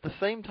 At the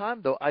same time,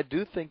 though, I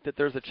do think that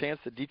there's a chance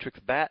that Dietrich's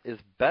bat is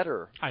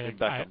better than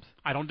Beckham's.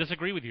 I don't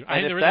disagree with you.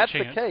 I think there is a chance.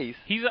 If that's the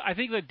case, I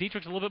think that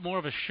Dietrich's a little bit more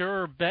of a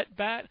sure bet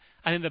bat.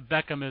 I think that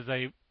Beckham is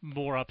a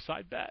more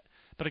upside bat.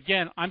 But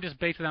again, I'm just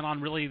basing that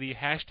on really the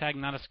hashtag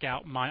not a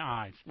scout, my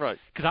eyes. Right.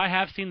 Because I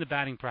have seen the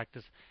batting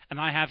practice,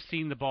 and I have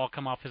seen the ball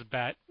come off his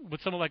bat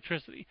with some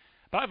electricity.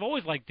 But I've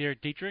always liked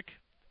Derek Dietrich.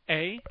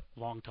 A,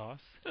 long toss.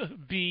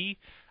 B,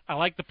 I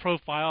like the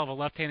profile of a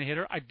left-handed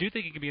hitter. I do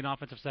think he could be an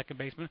offensive second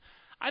baseman.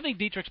 I think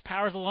Dietrich's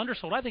power is a little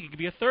undersold. I think he could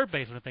be a third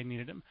baseman if they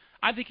needed him.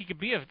 I think he could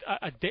be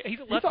he's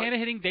a left-handed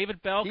hitting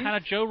David Bell, kind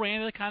of Joe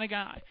Randa kind of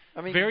guy.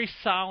 I mean, very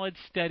solid,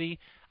 steady.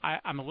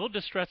 I'm a little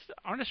distressed.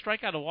 Aren't his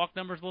strikeout to walk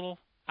numbers a little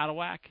out of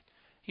whack?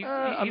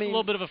 He's I mean, a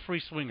little bit of a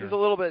free swinger. He's a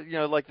little bit,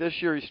 like this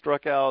year he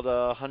struck out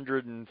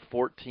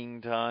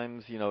 114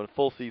 times, in a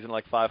full season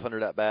like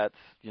 500 at bats,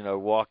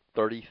 walked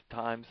 30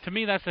 times. To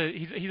me,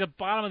 he's a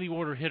bottom of the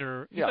order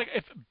hitter. He's like,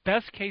 if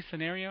best case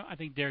scenario, I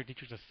think Derek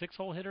Dietrich's a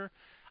 6-hole hitter.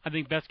 I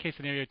think best case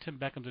scenario, Tim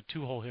Beckham's a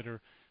 2-hole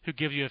hitter who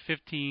gives you a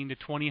 15 to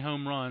 20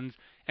 home runs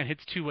and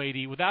hits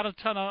 280 without a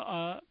ton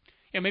of.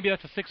 Maybe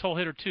that's a 6-hole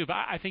hitter too, but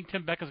I think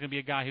Tim Beckham's going to be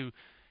a guy who,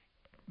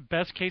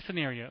 best case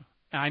scenario,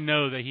 and I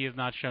know that he has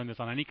not shown this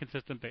on any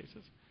consistent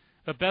basis.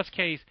 But best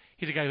case,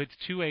 he's a guy who hits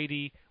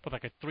 280 with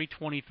like a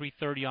 320,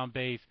 330 on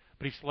base,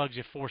 but he slugs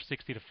you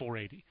 460 to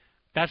 480.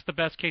 That's the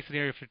best case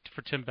scenario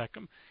for Tim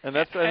Beckham. And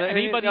that's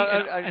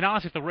and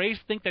honestly, if the Rays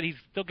think that he's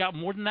still got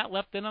more than that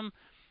left in him,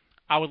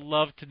 I would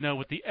love to know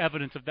what the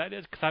evidence of that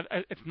is, because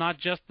it's not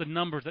just the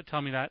numbers that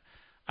tell me that.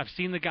 I've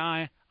seen the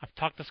guy. I've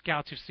talked to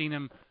scouts who've seen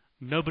him.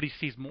 Nobody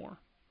sees more.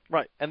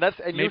 And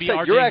maybe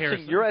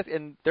you're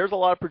and there's a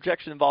lot of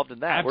projection involved in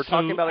that. We're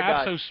talking about a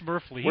guy.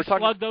 Smurfly. He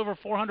slugged over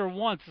 400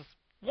 once,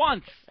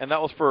 and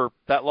that was for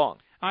that long.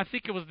 I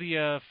think it was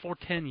the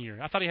 410 year.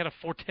 I thought he had a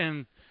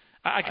 410.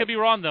 I could be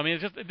wrong though. I mean,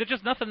 there's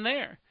just nothing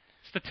there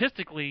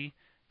statistically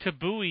to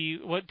buoy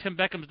what Tim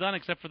Beckham's done,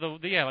 except for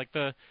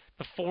the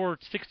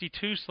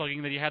 462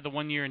 slugging that he had the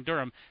 1 year in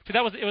Durham. So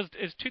it was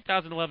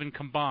 2011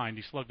 combined.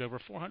 He slugged over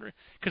 400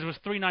 because it was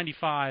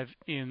 395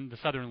 in the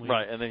Southern League,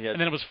 right? And then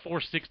it was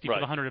 460 for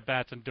the 100 at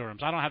bats in Durham.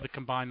 So I don't have the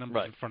combined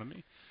numbers in front of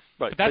me.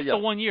 Right. But that's the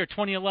 1 year,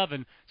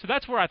 2011. So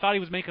that's where I thought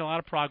he was making a lot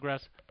of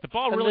progress. The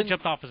ball really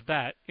jumped off his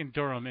bat in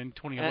Durham in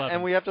 2011.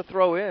 And we have to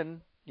throw in,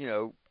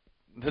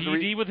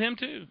 PED with him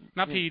too.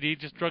 Not PED,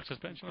 just drug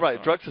suspension.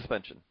 Right, drug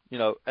suspension.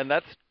 And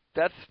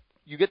that's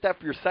you get that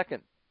for your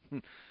second.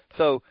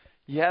 So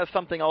he has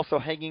something also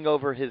hanging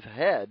over his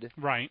head.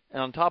 Right.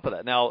 And on top of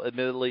that, now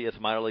admittedly it's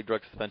minor league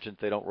drug suspensions.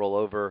 They don't roll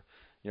over.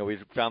 We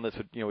found this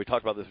with, we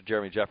talked about this with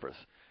Jeremy Jeffress.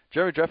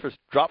 Jeremy Jeffress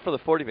dropped for the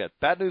 40-man.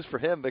 Bad news for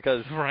him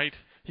because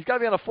he's got to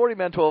be on a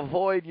 40-man to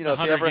avoid, if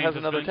he ever has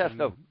another test.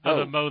 No.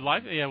 The mode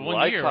life? Yeah,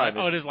 1 year. Right?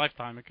 Oh, it is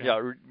lifetime. Okay.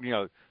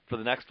 Yeah, for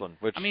the next one.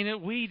 Which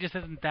we just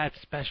isn't that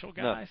special,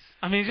 guys.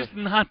 No. It's just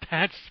not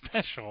that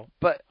special.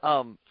 But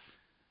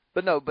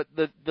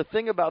the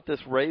thing about this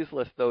Rays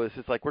list, though, is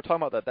it's like we're talking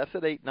about that. That's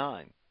at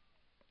 8-9.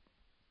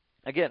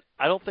 Again,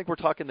 I don't think we're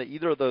talking that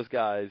either of those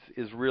guys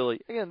is really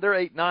 – again, they're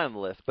 8-9 on the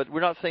list, but we're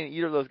not saying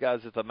either of those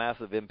guys is a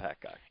massive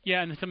impact guy.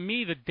 Yeah, and to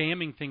me, the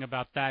damning thing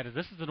about that is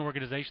this is an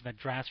organization that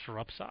drafts for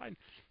upside.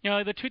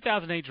 The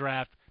 2008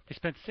 draft, they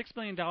spent $6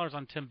 million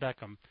on Tim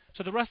Beckham.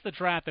 So the rest of the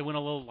draft, they went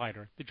a little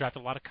lighter. They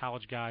drafted a lot of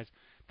college guys.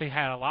 They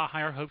had a lot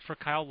higher hopes for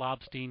Kyle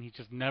Lobstein. He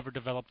just never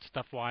developed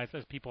stuff-wise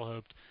as people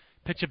hoped.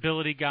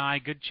 Pitchability guy,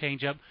 good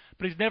changeup,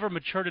 but he's never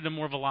matured into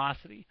more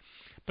velocity.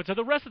 But so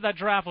the rest of that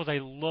draft was a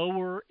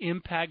lower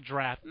impact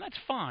draft, and that's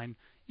fine.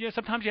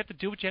 Sometimes you have to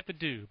do what you have to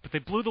do. But they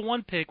blew the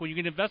 1 pick. When you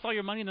can invest all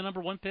your money in the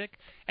number 1 pick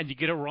and you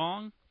get it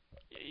wrong,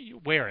 you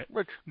wear it.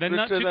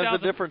 The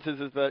difference is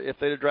that if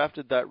they had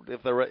drafted that,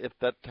 if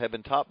that had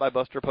been topped by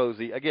Buster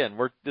Posey, again,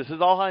 this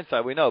is all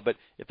hindsight, we know, but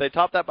if they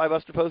topped that by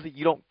Buster Posey,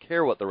 you don't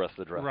care what the rest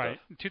of the draft does.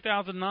 In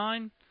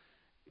 2009,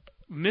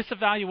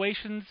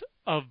 misevaluations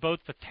of both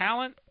the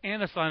talent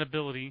and the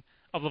signability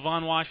of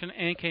Levon Washington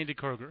and Kane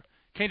DeKroger.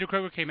 Kane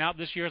DeKroger came out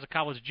this year as a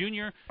college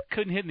junior,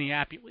 couldn't hit in the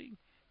Appy League.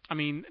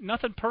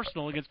 Nothing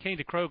personal against Kane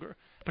DeKroger,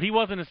 but he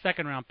wasn't a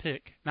second-round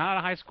pick, not out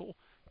of high school.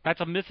 That's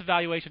a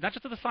misevaluation, not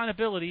just of the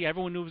signability.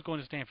 Everyone knew he was going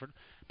to Stanford,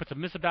 but it's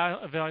a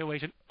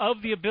misevaluation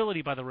of the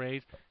ability by the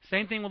Rays.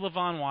 Same thing with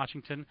Levon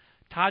Washington,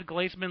 Todd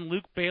Glaseman,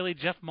 Luke Bailey,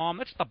 Jeff Malm.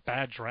 That's just a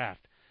bad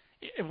draft.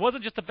 It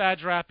wasn't just a bad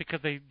draft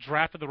because they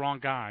drafted the wrong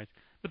guys.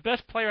 The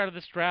best player out of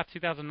this draft,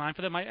 2009,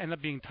 for them might end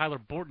up being Tyler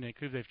Bortnick,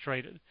 who they've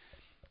traded.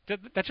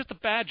 That's just a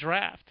bad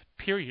draft.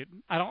 Period.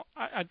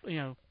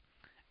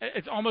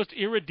 It's almost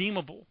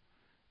irredeemable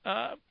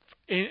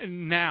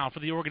now for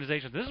the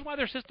organization. This is why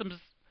their systems.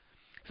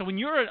 So when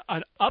you're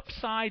an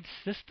upside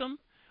system,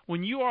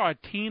 when you are a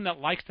team that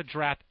likes to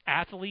draft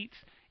athletes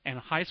and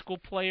high school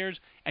players,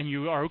 and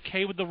you are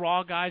okay with the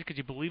raw guys because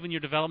you believe in your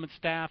development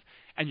staff,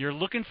 and you're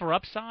looking for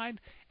upside,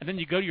 and then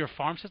you go to your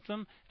farm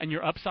system, and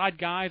your upside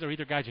guys are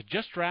either guys you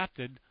just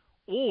drafted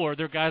or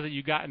they're guys that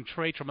you got in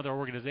trades from other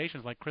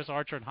organizations like Chris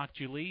Archer and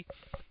Hak-Ju Lee,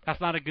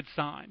 that's not a good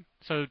sign.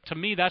 So to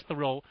me, that's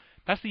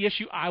the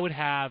issue I would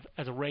have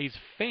as a Rays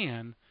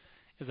fan,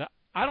 is that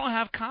I don't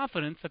have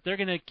confidence that they're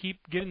going to keep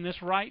getting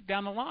this right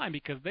down the line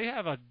because they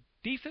have a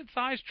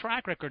decent-sized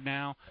track record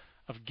now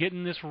of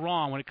getting this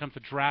wrong when it comes to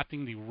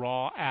drafting the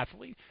raw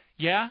athlete.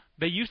 Yeah,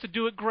 they used to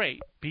do it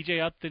great. B.J.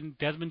 Upton,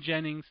 Desmond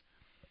Jennings.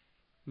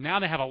 Now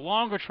they have a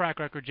longer track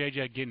record,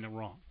 JJ, getting it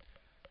wrong.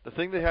 The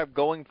thing they have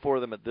going for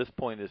them at this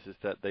point is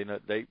that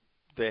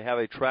they have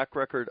a track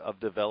record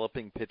of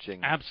developing pitching.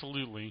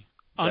 Absolutely.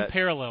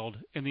 Unparalleled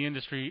in the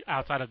industry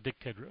outside of Dick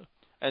Tidrow.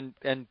 And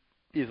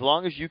as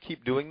long as you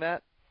keep doing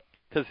that,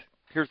 because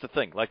here's the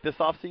thing, like this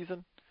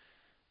offseason,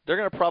 they're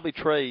going to probably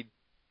trade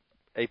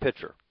a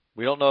pitcher.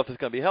 We don't know if it's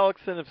going to be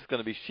Hellickson, if it's going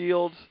to be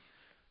Shields,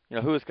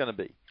 who it's going to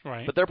be.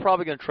 Right. But they're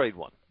probably going to trade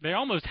one. They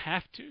almost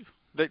have to.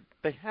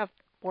 They have.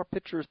 more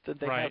pitchers than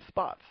they Right. have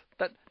spots.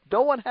 That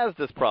no one has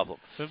this problem.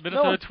 The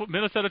No.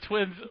 Minnesota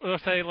Twins will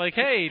say, like,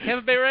 hey,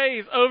 Tampa Bay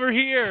Rays, over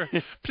here.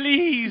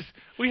 Please.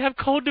 We have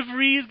Cole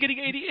DeVries getting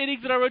 80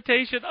 innings in our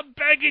rotation. I'm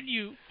begging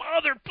you.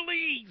 Father,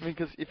 please. I mean,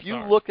 because if you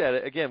Sorry. look at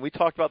it, again, we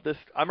talked about this.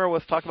 I remember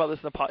us talking about this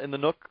in the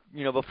Nook,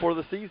 before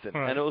the season,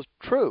 Right. and it was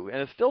true,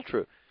 and it's still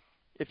true.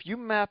 If you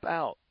map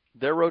out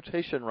their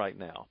rotation right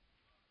now,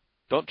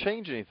 don't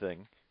change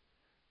anything,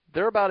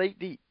 they're about 8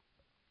 deep.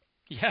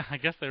 Yeah, I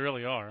guess they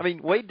really are. I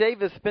mean, Wade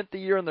Davis spent the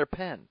year in their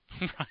pen.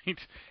 Right.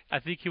 I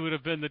think he would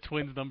have been the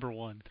Twins' number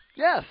one.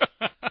 Yes,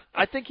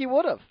 I think he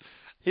would have.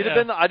 He'd Yeah.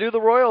 have been. I do the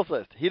Royals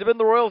list. He'd have been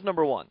the Royals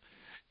number one.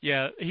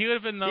 Yeah, he would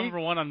have been number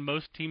one on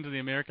most teams in the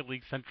American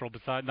League Central,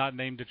 besides not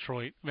named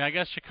Detroit. I mean, I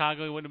guess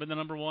Chicago he wouldn't have been the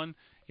number one.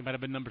 He might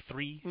have been number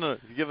 3. No, if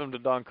you give him to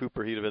Don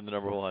Cooper, he'd have been the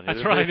number one.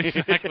 That's right,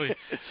 exactly.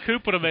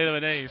 Coop would have made him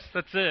an ace.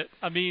 That's it.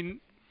 I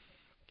mean,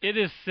 it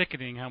is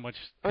sickening how much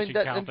pitching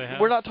talent they have.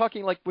 We're not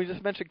talking like we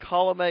just mentioned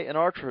Colomé and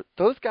Archer.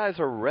 Those guys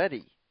are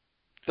ready.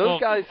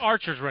 Those guys.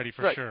 Archer's ready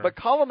for right, sure. But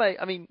Colomé,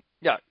 I mean,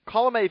 yeah,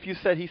 Colomé. If you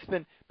said he's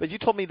been, but you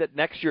told me that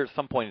next year at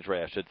some point is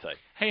ready. I should say.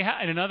 Hey,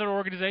 in another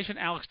organization,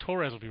 Alex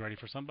Torres will be ready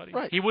for somebody.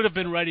 Right. He would have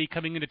been ready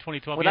coming into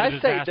 2012. When He had a I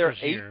say they're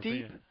disastrous year, 8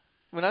 deep, but yeah.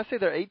 when I say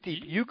they're 8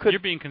 deep, you could. You're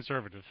being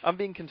conservative. I'm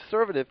being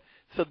conservative.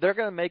 So they're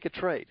going to make a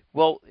trade.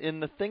 Well,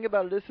 and the thing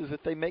about it is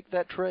if they make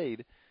that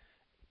trade,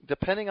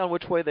 depending on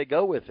which way they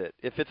go with it,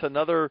 if it's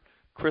another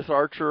Chris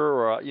Archer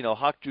or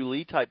Hawk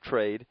Julie type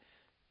trade,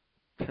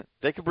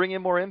 they could bring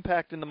in more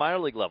impact in the minor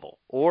league level,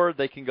 or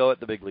they can go at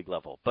the big league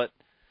level. But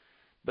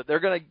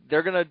there's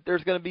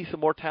gonna be some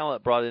more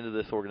talent brought into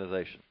this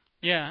organization.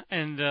 Yeah,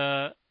 and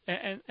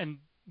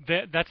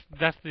that's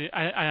the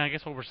I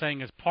guess what we're saying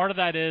is part of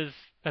that is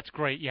that's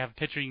great. You have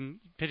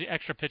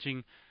extra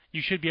pitching.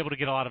 You should be able to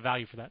get a lot of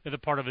value for that. The other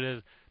part of it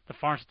is the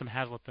farm system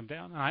has let them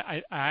down. And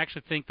I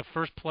actually think the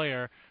first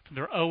player from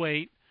their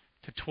 08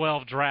 to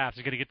 12 drafts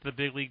is going to get to the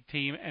big league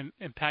team and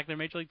impact their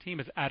major league team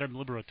is Adam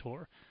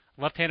Liberatore,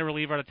 left-handed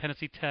reliever out of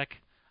Tennessee Tech.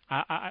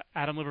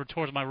 Adam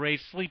Liberatore is my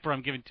Rays sleeper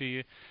I'm giving to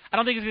you. I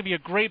don't think he's going to be a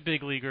great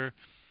big leaguer,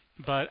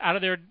 but out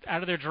of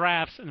their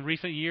drafts in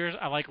recent years,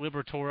 I like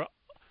Liberatore.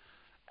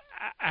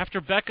 After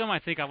Beckham, I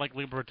think I like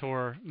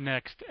Liberatore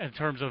next in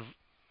terms of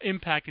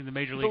impacting the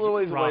major league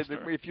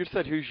roster. Away. If you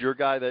said who's your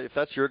guy, if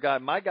that's your guy,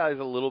 my guy's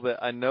a little bit.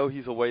 I know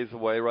he's a ways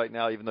away right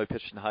now, even though he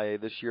pitched in High A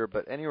this year.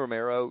 But Enny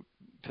Romero,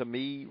 to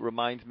me,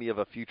 reminds me of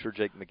a future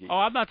Jake McGee. Oh,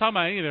 I'm not talking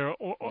about any of their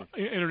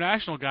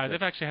international guys. Yeah.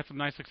 They've actually had some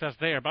nice success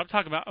there. But I'm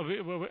talking about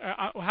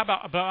how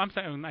about? But I'm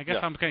saying I guess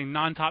I'm saying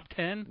non-top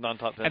 10.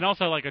 Non-top 10. And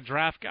also like a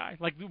draft guy.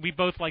 Like we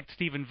both liked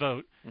Stephen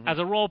Vogt as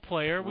a role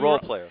player.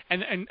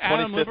 And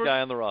Adam 25th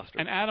guy on the roster.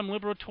 And Adam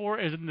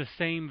Liberatore is in the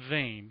same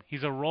vein.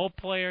 He's a role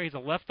player. He's a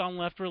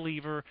left-on-left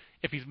reliever.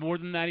 If he's more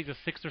than that, he's a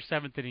 6th or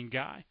 7th inning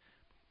guy.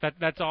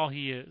 That's all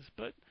he is.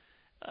 But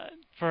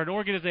for an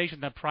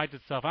organization that prides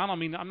itself,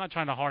 I'm not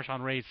trying to harsh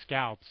on Rays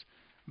scouts,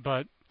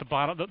 but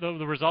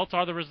the results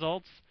are the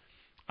results.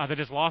 They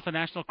just lost a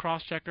national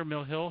cross-checker,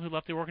 Mill Hill, who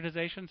left the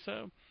organization.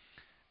 So,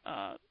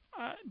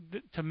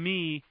 to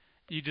me,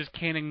 you just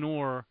can't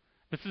ignore.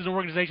 This is an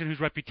organization whose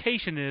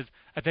reputation is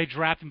that they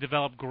draft and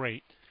develop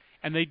great,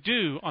 and they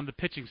do on the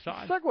pitching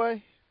side.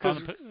 Segue, because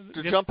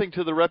jumping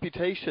to the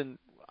reputation.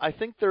 I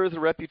think there is a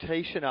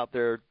reputation out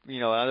there. I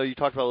know you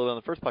talked about a little bit on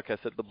the first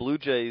podcast that the Blue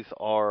Jays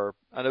are.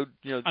 an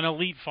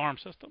elite farm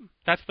system.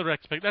 That's the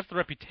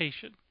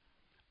reputation.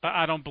 But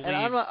I don't believe.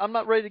 And I'm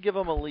not ready to give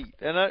them elite.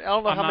 And I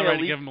don't know how many elite. I'm not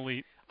ready to give them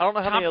elite. I don't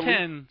know how Top many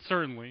 10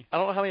 certainly. I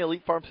don't know how many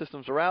elite farm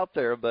systems are out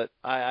there, but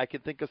I can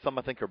think of some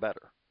I think are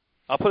better.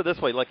 I'll put it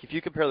this way: like if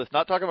you compare this,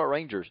 not talking about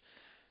Rangers.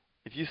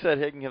 If you said,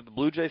 hey, you can have the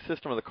Blue Jay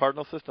system or the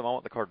Cardinal system, I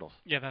want the Cardinals.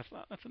 Yeah, that's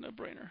a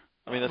no-brainer.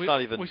 I mean, that's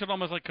not even. We should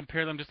almost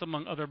compare them just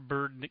among other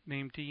bird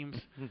nickname teams.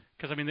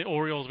 Because the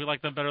Orioles, we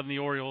like them better than the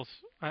Orioles.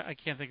 I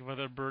can't think of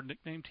other bird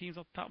nickname teams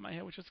off the top of my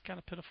head, which is kind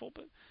of pitiful.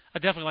 But I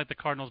definitely like the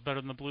Cardinals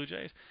better than the Blue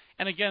Jays.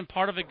 And again,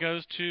 part of it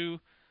goes to,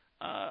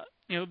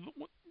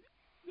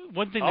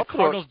 one thing the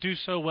Cardinals do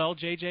so well,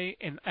 JJ,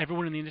 and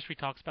everyone in the industry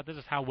talks about this,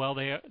 is how well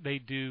they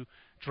do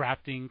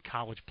drafting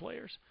college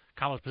players,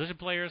 college position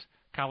players,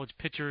 college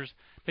pitchers.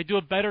 They do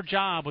a better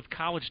job with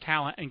college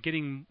talent and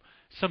getting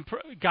some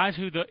guys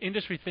who the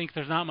industry thinks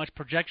there's not much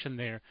projection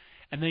there,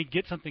 and they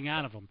get something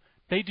out of them.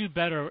 They do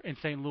better in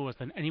St. Louis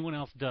than anyone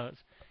else does.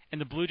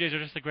 And the Blue Jays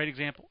are just a great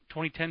example.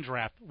 2010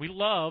 draft. We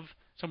love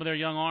some of their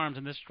young arms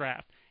in this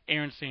draft.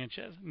 Aaron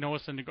Sanchez, Noah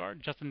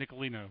Syndergaard, Justin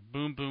Nicolino.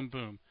 Boom, boom,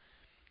 boom.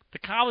 The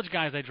college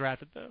guys they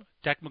drafted, though,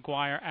 Jack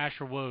McGuire,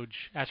 Asher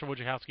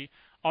Wojciechowski.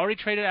 Already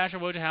traded Asher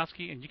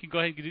Wojciechowski, and you can go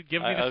ahead and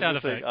give me the sound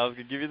effect. I was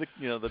going to give you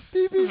the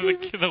beep,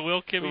 beep, beep. The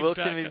Will Kimmey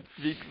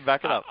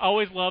back it up. I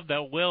always love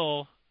that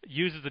Will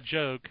uses a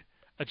joke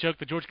that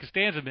George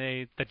Costanza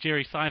made that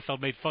Jerry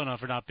Seinfeld made fun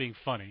of for not being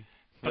funny.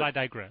 But I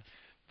digress.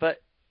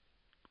 But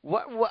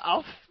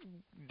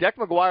Jack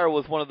McGuire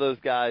was one of those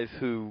guys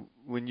who,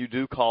 when you're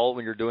doing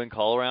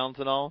call-arounds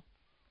and all,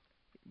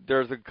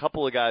 there's a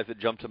couple of guys that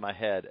jump to my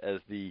head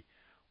as the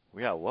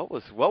Yeah, what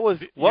You're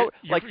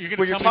like going when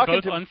to you're tell me talking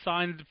both to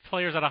unsigned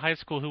players out of high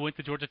school who went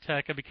to Georgia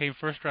Tech and became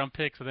first-round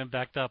picks and then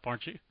backed up,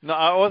 aren't you? No,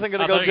 I wasn't going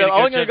to I go. thought you were I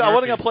gonna wasn't go going Jed I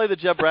wasn't going Murphy. to play the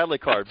Jeb Bradley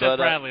card. Jed but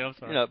Bradley, I'm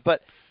sorry.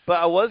 but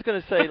I was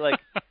going to say like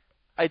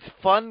it's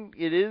fun.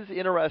 It is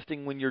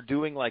interesting when you're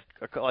doing like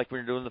when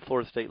you're doing the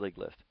Florida State League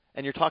list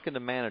and you're talking to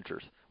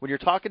managers. When you're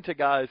talking to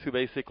guys who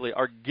basically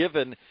are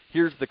given,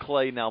 here's the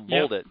clay, now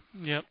mold it.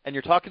 Yep. And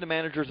you're talking to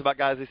managers about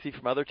guys they see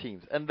from other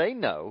teams, and they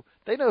know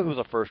who's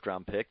a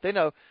first-round pick. They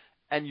know,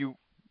 and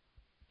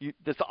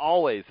it's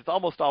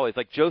almost always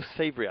like Joe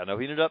Savory. I know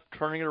he ended up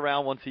turning it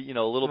around once he,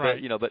 a little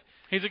Right. bit, but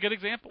He's a good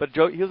example. But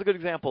Joe, he was a good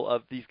example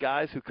of these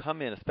guys who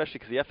come in, especially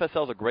because the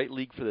FSL is a great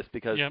league for this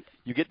because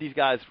you get these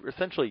guys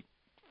essentially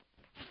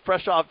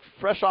fresh off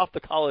the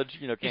college,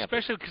 campus.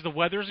 Especially because the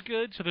weather's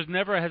good, so there's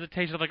never a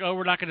hesitation of like, oh,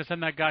 we're not going to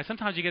send that guy.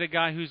 Sometimes you get a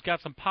guy who's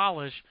got some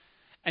polish,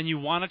 and you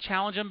want to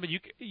challenge him, but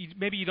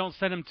maybe you don't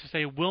send him to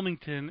say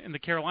Wilmington in the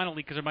Carolina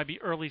League because there might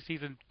be early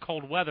season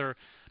cold weather.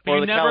 But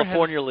or the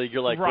California League,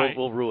 you're like, right.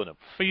 we'll ruin him.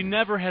 But you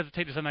never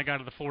hesitate to send that guy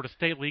to the Florida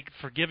State League,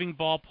 forgiving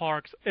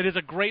ballparks. It is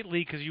a great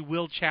league because you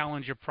will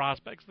challenge your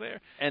prospects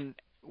there. And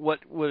what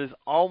is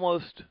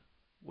almost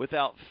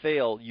without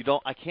fail,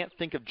 I can't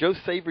think of Joe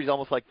Savory's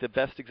almost like the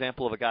best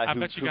example of a guy. I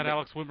bet you got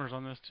Alex Wimmers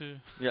on this too.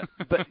 Yeah,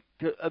 but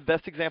a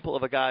best example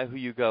of a guy who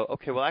you go,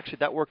 okay, well actually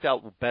that worked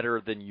out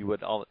better than you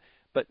would.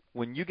 But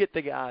when you get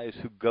the guys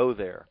who go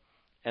there,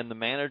 and the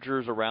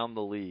managers around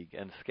the league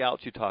and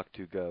scouts you talk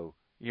to go.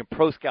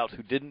 Pro scouts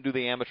who didn't do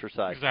the amateur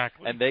side.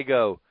 Exactly. And they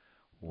go,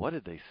 what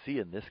did they see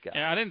in this guy?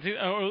 Yeah, I didn't see.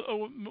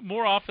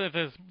 More often, if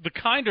it's the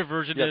kinder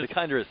version is. Yeah, the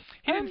kinder is.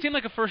 He didn't seem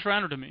like a first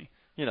rounder to me.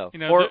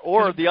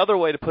 Or the other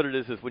way to put it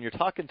is when you're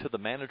talking to the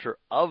manager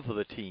of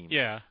the team.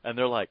 Yeah. And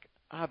they're like,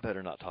 I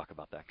better not talk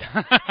about that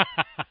guy.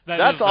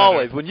 That's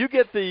always when you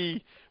get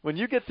the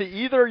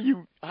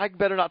I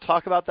better not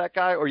talk about that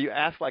guy, or you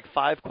ask like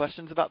 5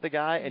 questions about the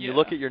guy, and you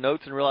look at your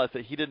notes and realize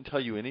that he didn't tell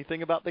you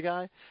anything about the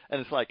guy,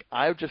 and it's like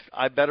I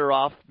better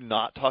off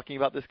not talking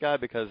about this guy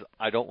because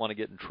I don't want to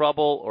get in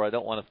trouble or I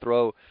don't want to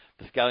throw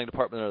the scouting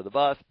department under the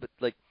bus.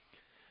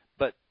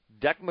 But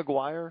Deck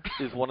McGuire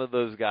is one of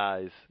those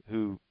guys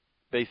who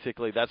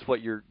basically that's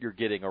what you're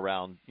getting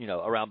around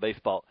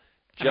baseball.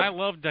 And I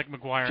loved Deck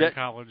McGuire in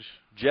college.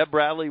 Jeb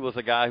Bradley was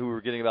a guy who we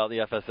were getting about the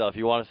FSL. If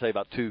you want to say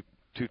about two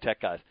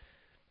Tech guys,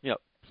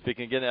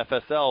 speaking again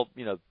FSL,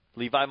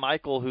 Levi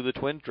Michael, who the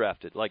Twins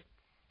drafted. Like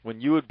when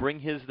you would bring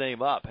his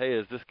name up, hey,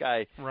 is this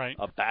guy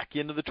a back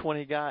end of the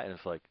 20 guy? And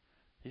it's like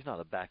he's not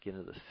a back end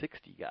of the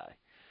 60 guy.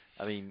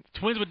 I mean,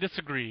 Twins would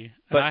disagree.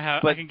 But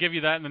I can give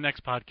you that in the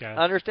next podcast.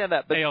 I understand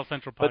that, but AL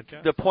Central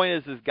podcast. But the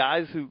point is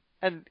guys who,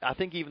 and I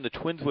think even the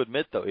Twins would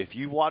admit though, if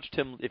you watched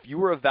him, if you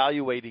were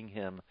evaluating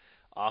him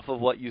off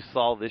of what you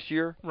saw this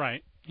year.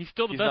 Right. He's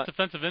still the best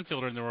defensive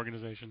infielder in their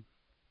organization.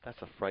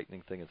 That's a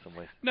frightening thing in some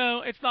ways.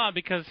 No, it's not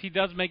because he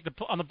does make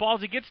on the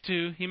balls he gets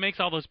to, he makes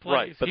all those plays.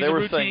 Right, but He's they a were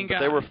routine saying guy.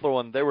 they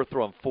were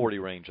throwing 40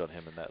 range on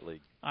him in that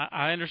league.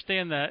 I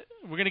understand that.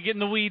 We're going to get in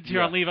the weeds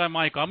here on Levi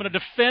Michael. I'm going to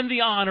defend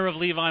the honor of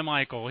Levi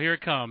Michael. Here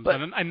it comes.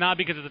 And not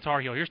because of the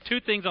Tar Heel. Here's 2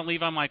 things on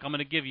Levi Michael I'm going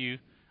to give you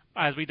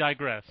as we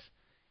digress.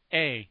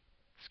 A,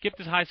 skipped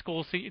his high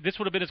school season. This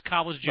would have been his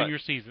college junior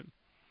season.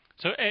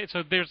 So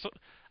there's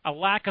a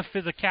lack of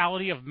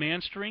physicality of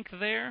man strength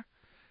there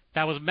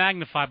that was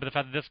magnified by the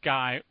fact that this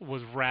guy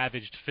was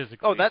ravaged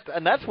physically. Oh,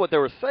 that's what they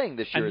were saying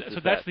this year.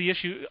 So that's the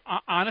issue.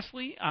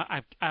 Honestly,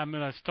 I'm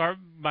going to start.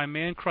 My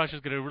man crush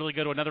is going to really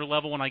go to another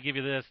level when I give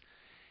you this.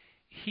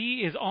 He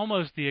is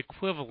almost the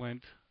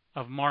equivalent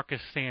of Marcus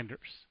Sanders.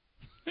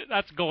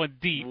 That's going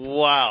deep.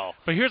 Wow.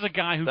 But here's a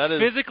guy who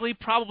physically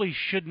probably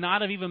should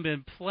not have even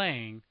been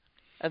playing.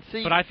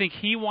 But I think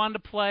he wanted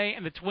to play,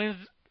 and the Twins,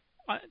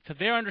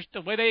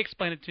 the way they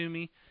explained it to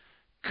me,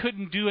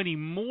 couldn't do any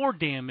more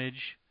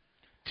damage.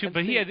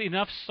 But he had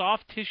enough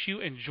soft tissue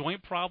and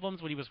joint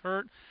problems when he was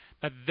hurt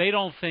that they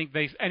don't think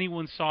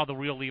anyone saw the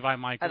real Levi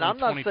Michael. And I'm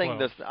not saying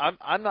this.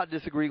 I'm not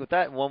disagreeing with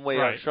that in one way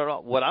or another.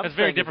 What I'm That's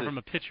saying very different from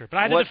a pitcher. But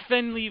I had to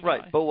defend Levi.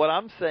 Right. But what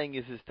I'm saying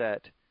is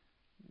that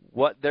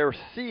what they're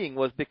seeing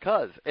was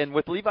because, and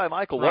with Levi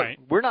Michael, what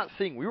we're not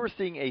seeing. We were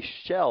seeing a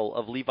shell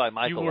of Levi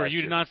Michael.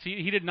 You did not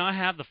see. He did not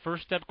have the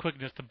first step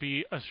quickness to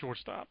be a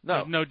shortstop. No,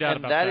 there's no doubt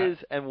about that.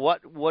 And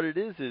what it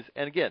is,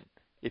 and again.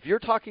 If you're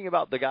talking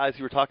about the guys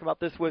you were talking about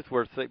this with,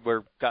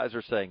 where guys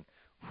are saying,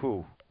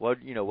 what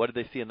did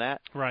they see in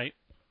that?" Right.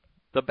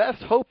 The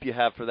best hope you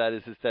have for that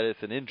is that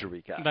it's an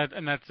injury guy.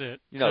 And that's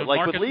it.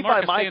 Like with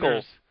Levi Michael.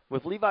 Sanders,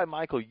 with Levi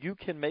Michael, you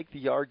can make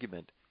the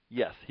argument.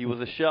 Yes, he was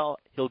a shell.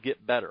 He'll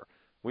get better.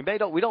 We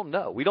don't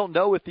know. We don't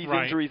know if these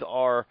injuries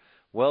are.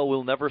 Well,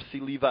 we'll never see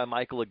Levi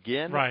Michael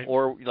again,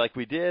 or like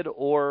we did,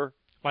 or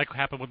like what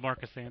happened with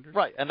Marcus Sanders.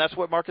 Right, and that's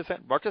what Marcus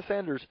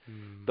Sanders.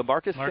 The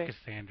Marcus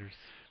Sanders.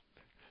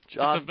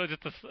 John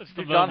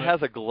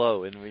has a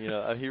glow, and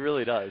he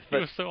really does. He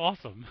was so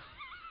awesome.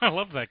 I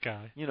love that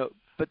guy.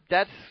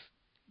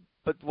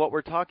 But what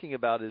we're talking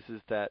about is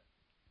that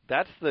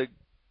that's the,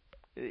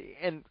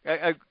 and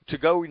to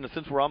go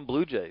since we're on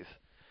Blue Jays,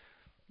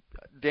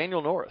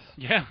 Daniel Norris.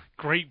 Yeah,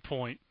 great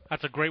point.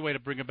 That's a great way to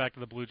bring it back to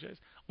the Blue Jays.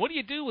 What do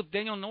you do with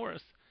Daniel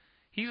Norris?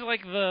 He's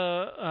like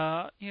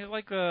the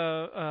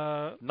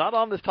Not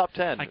on this top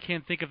 10. I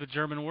can't think of the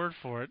German word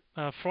for it.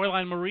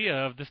 Fräulein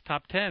Maria of this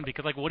top 10,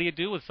 because like, what do you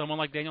do with someone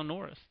like Daniel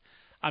Norris?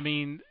 I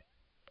mean,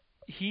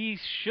 he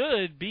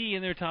should be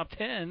in their top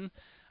 10,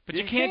 but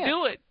you can't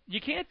do it. You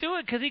can't do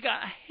it because he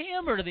got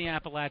hammered in the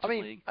Appalachian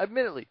League.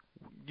 Admittedly,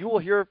 you will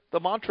hear the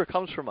mantra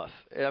comes from us.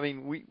 I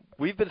mean,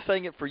 we've been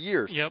saying it for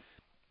years. Yep.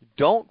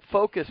 Don't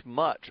focus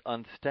much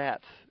on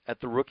stats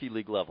at the rookie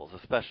league levels,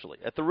 especially.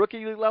 At the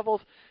rookie league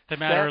levels, they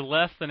matter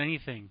less than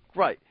anything.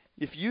 Right.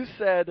 If you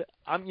said,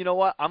 you know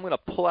what, I'm going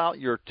to pull out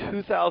your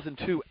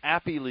 2002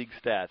 Appy League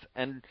stats,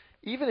 and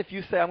even if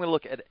you say I'm going to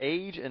look at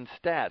age and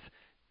stats,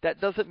 that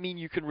doesn't mean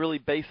you can really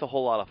base a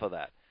whole lot off of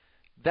that.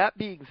 That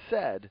being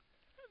said,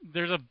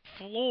 there's a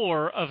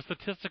floor of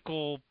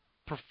statistical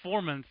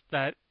performance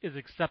that is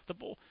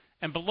acceptable,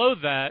 and below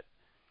that,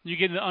 you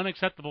get an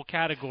unacceptable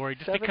category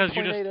just because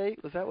you're just.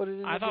 7.88, was that what it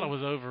is? I thought it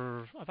was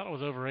over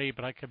 8,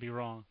 but I could be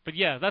wrong. But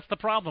yeah, that's the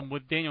problem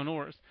with Daniel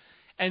Norris.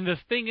 And the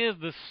thing is,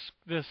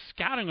 this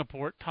scouting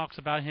report talks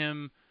about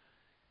him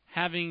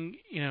having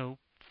 4+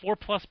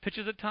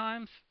 pitches at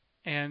times,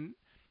 and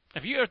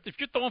if you're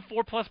throwing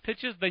 4+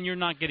 pitches, then you're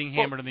not getting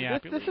hammered in the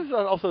Appy League. This is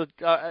also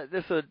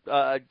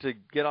to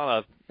get on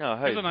a hey,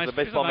 here's a nice, the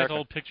Baseball here's a nice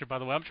old picture, by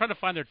the way. I'm trying to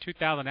find their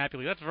 2000 Appy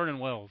League. That's Vernon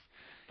Wells.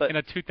 In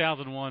a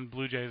 2001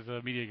 Blue Jays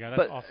media guy.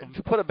 That's awesome.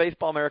 To put a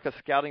Baseball America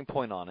scouting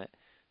point on it,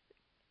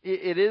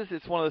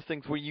 it's one of those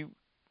things where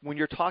when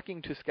you're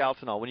talking to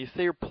scouts and all, when you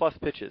say your plus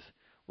pitches,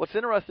 what's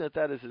interesting at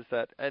that is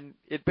that, and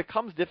it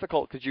becomes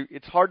difficult because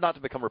it's hard not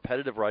to become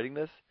repetitive writing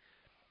this.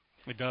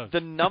 It does.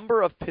 The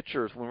number of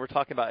pitchers when we're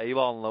talking about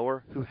A-ball and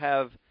lower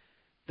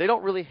they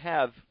don't really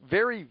have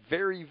very,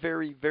 very,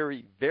 very,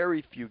 very,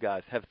 very few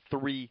guys have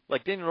 3.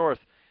 Like Daniel Norris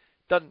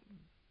doesn't.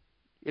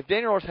 If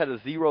Daniel Norris had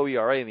a 0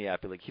 ERA in the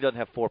Appy League, he doesn't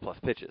have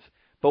 4+ pitches.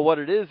 But what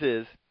it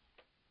is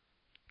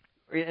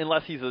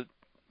unless he's a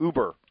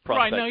uber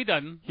prospect. Right, no, he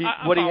doesn't.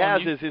 What he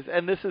has is,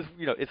 and this is,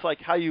 it's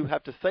like how you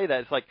have to say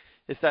that.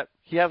 It's that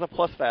he has a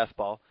plus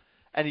fastball,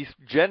 and he's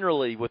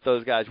generally with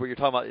those guys, what you're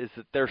talking about is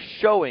that they're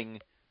showing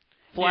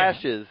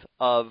flashes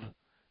of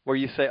where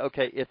you say,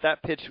 okay,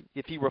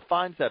 if he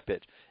refines that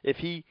pitch,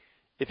 if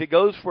it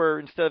goes for,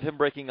 instead of him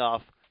breaking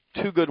off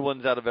 2 good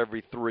ones out of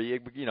every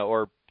 3,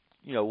 or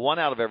 1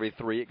 out of every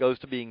 3, it goes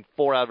to being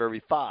 4 out of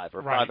every 5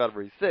 or 5 out of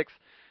every 6.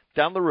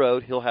 Down the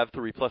road, he'll have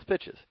 3+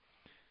 pitches.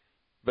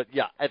 But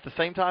yeah, at the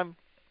same time,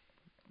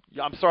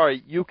 I'm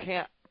sorry, you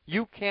can't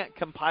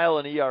compile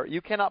an ER. You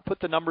cannot put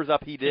the numbers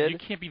up he did. You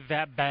can't be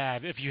that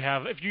bad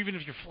even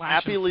if you're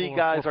flashing. Appy League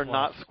guys are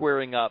not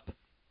squaring up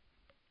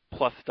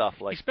plus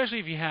stuff like. Especially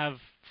if you have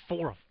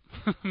 4 of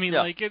them. I mean,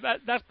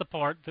 that's the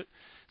part that.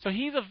 So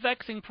he's a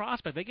vexing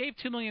prospect. They gave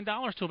 $2 million to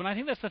him, and I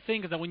think that's the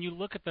thing is that when you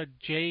look at the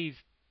Jays'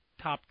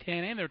 top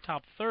 10 and their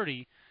top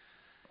 30,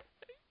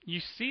 you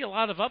see a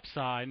lot of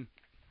upside,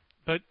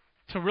 but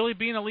to really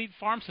be an elite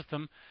farm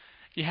system,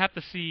 you have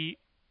to see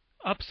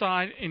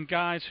upside in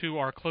guys who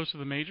are close to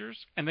the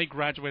majors, and they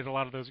graduated a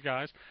lot of those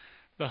guys.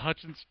 Drew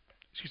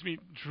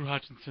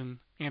Hutchinson,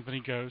 Anthony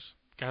Gose,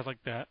 guys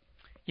like that.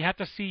 You have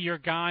to see your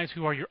guys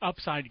who are your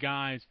upside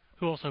guys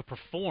who also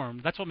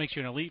performed. That's what makes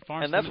you an elite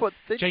farm system. And that's what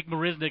Jake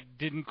Marisnick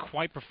didn't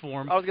quite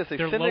perform. I was going to say,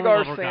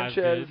 Syndergaard,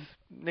 Sanchez,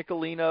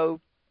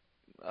 Nicolino,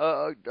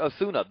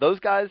 Osuna.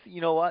 Those guys,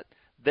 you know what?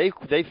 They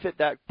fit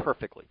that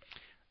perfectly.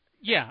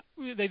 Yeah,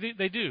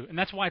 they do, and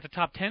that's why it's a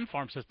top 10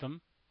 farm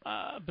system.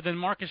 But then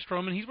Marcus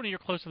Stroman, he's one of your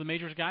close to the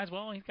majors guys.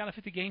 Well, he's got a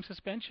 50-game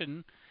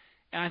suspension,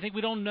 and I think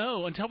we don't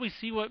know until we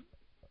see what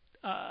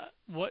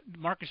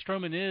Marcus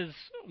Stroman is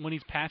when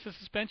he's past his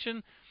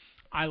suspension.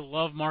 I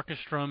love Marcus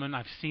Stroman.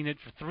 I've seen it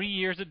for 3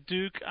 years at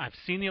Duke. I've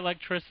seen the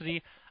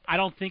electricity. I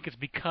don't think it's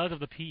because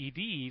of the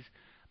PEDs,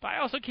 but I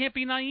also can't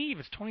be naive.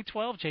 It's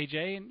 2012,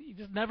 JJ, and you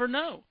just never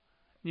know.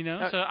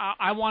 So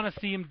I want to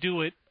see him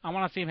do it. I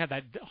want to see him have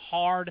that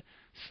hard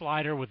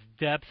slider with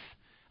depth,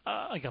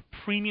 like a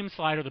premium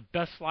slider, the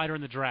best slider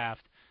in the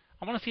draft.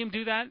 I want to see him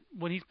do that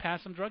when he's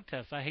passed some drug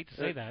tests. I hate to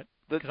say that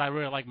because I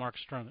really like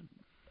Marcus Stroman.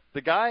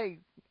 The guy,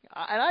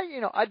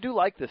 and I do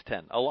like this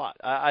 10 a lot.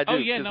 I do. Oh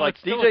yeah, no, like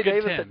it's still DJ a good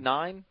Davis 10. at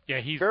 9. Yeah,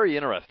 he's very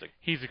interesting.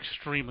 He's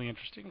extremely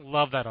interesting.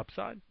 Love that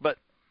upside. But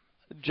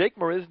Jake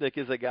Marisnick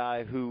is a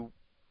guy who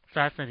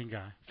fascinating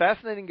guy.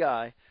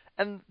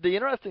 And the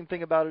interesting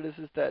thing about it is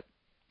that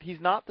he's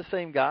not the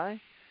same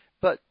guy,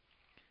 but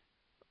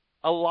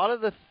a lot of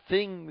the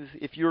things,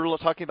 if you're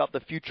talking about the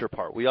future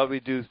part, we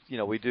always do,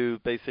 we do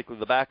basically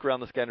the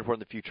background, the scouting report,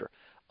 and the future.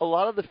 A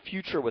lot of the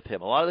future with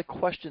him, a lot of the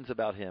questions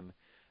about him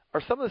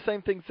are some of the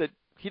same things that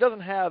he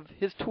doesn't have.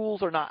 His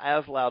tools are not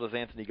as loud as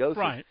Anthony Gose's.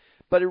 Right.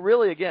 But it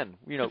really, again,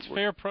 it's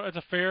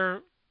a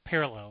fair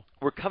parallel.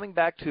 We're coming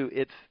back to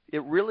it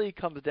really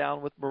comes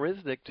down with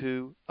Marisnick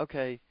to,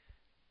 okay,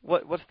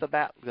 what's the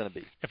bat going to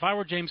be? If I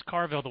were James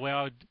Carville, the way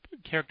I would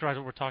characterize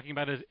what we're talking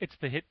about is it's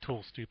the hit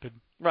tool, stupid.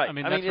 Right. I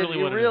mean, that's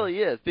really what it really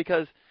is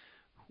because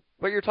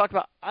what you're talking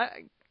about,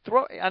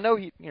 I know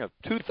he, we named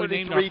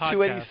 233, our podcast.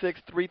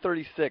 286,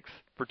 336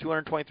 for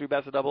 223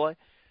 bats at Double A.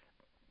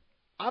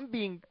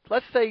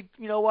 Let's say,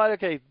 you know what?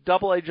 Okay,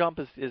 Double A jump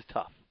is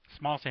tough.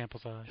 Small sample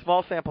size.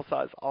 Small sample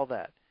size, all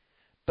that.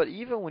 But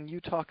even when you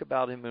talk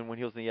about him and when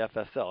he was in the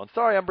FSL, and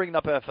sorry I'm bringing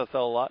up FSL a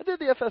lot. I did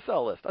the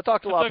FSL list. I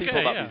talked to a lot of people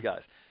about these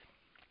guys.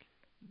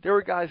 There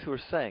were guys who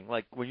were saying,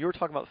 like, when you were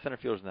talking about center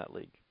fielders in that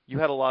league, you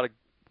had a lot of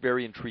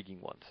very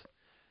intriguing ones.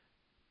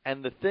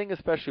 And the thing,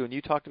 especially when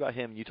you talked about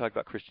him, you talked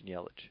about Christian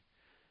Yelich.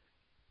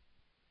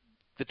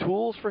 The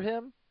tools for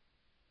him,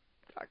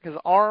 because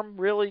arm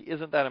really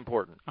isn't that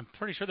important. I'm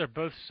pretty sure they're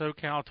both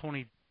SoCal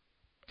 2010.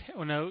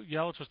 Well, no,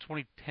 Yelich was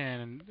 2010,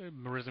 and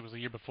Marisnick was the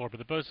year before. But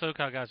they're both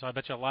SoCal guys, so I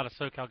bet you a lot of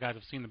SoCal guys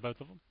have seen the both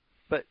of them.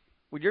 But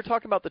when you're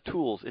talking about the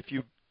tools,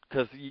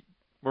 because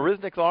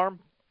Marisnick's arm,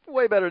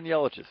 way better than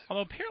Yelich's.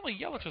 Although apparently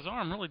Yelich's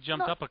arm really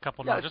jumped up a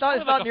couple notches.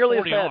 It's not nearly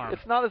as bad. Arm.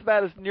 It's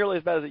not nearly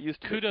as bad as it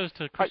used to. Kudos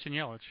to Christian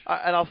Yelich.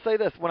 And I'll say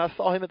this: when I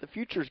saw him at the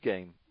Futures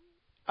game,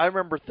 I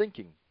remember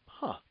thinking,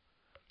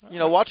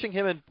 watching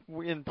him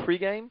in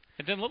pregame.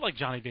 It didn't look like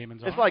Johnny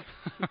Damon's arm. It's like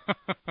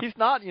he's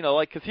not,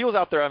 because he was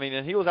out there. I mean,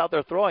 and he was out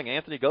there throwing.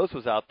 Anthony Gose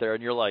was out there,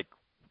 and you're like,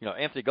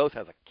 Anthony Gose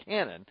has a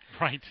cannon.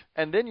 Right.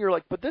 And then you're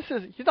like, but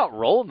he's not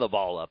rolling the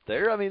ball up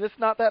there. I mean, it's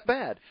not that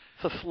bad.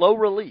 It's a slow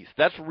release.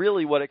 That's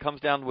really what it comes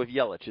down to with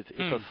Yelich. It's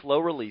a slow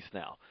release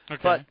now.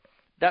 Okay. But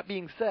that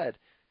being said,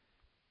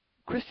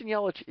 Christian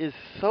Yelich is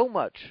so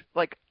much,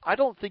 I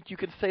don't think you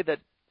can say that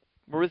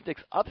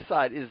Marisnick's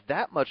upside is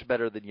that much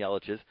better than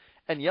Yelich's,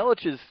 and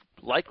Yelich's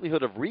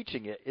likelihood of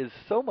reaching it is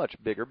so much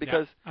bigger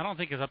because I don't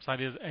think his upside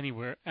is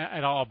anywhere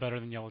at all better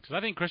than Yelich's.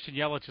 I think Christian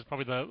Yelich is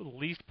probably the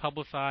least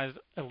publicized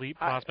elite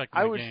prospect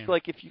in the game.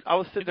 I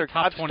was sitting there.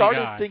 I've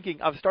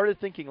started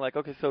thinking like,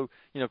 okay, so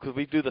because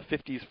we do the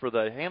 50s for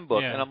the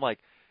handbook, and I'm like,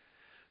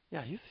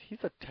 yeah, he's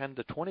a 10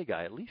 to 20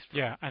 guy at least.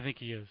 Yeah, I think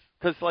he is.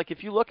 Because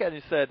if you look at it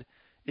and said,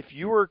 if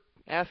you were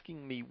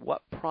asking me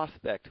what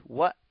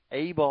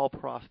A-ball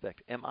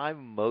prospect am I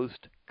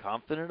most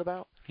confident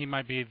about? He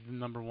might be the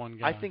number one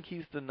guy. I think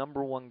he's the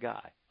number one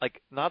guy.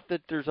 Not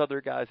that there's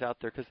other guys out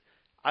there, because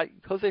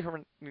Jose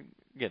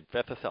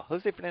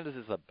Fernandez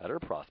is a better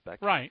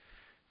prospect, right?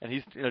 And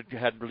he's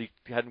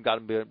hadn't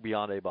gotten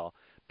beyond A-ball.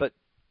 But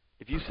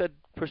if you said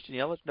Christian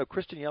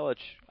Yelich,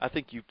 I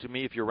think to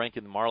me, if you're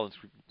ranking the Marlins,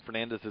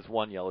 Fernandez is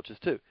one, Yelich is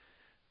two.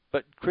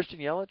 But Christian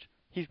Yelich,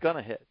 he's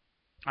gonna hit.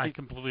 I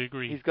completely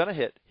agree. He's gonna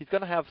hit. He's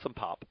gonna have some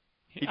pop.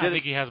 He's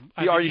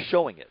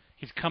showing it.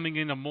 He's coming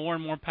into more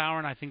and more power,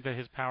 and I think that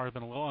his power has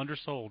been a little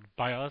undersold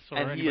by us or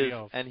anybody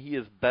else. And he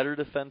is better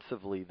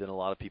defensively than a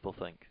lot of people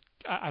think.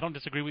 I don't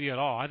disagree with you at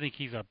all. I think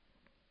he's a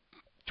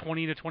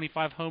 20 to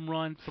 25 home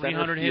run,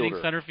 300 hitting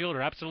center fielder.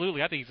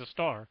 Absolutely, I think he's a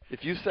star.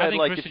 If you said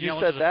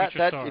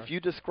if you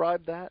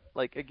described that,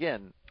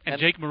 again, and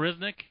Jake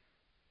Marisnick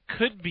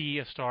could be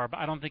a star, but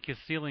I don't think his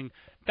ceiling.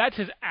 That's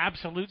his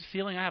absolute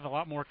ceiling. I have a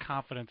lot more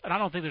confidence, and I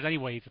don't think there's any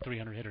way he's a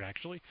 300 hitter.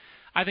 Actually,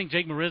 I think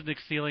Jake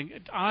Marisnick's ceiling.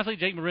 Honestly,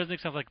 Jake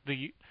Marisnick sounds like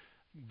the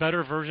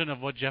better version of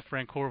what Jeff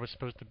Francoeur was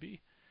supposed to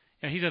be.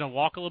 And he's going to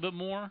walk a little bit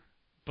more,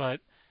 but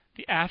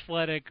the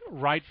athletic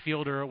right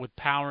fielder with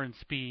power and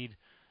speed,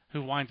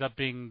 who winds up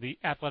being the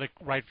athletic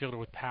right fielder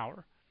with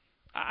power,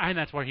 and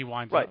that's where he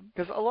winds up. Right,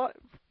 because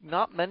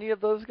not many of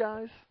those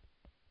guys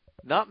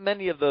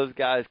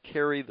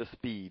carry the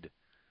speed.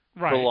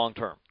 Right. For long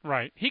term.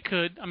 Right. He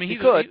could. I mean, he's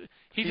just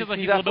like he's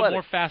a little bit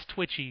more fast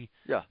twitchy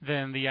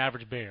than the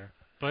average bear.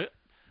 But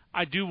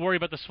I do worry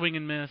about the swing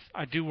and miss.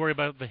 I do worry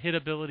about the hit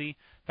ability.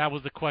 That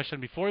was the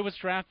question before he was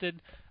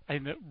drafted. I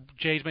think that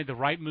Jays made the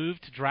right move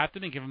to draft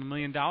him and give him $1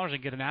 million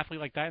and get an athlete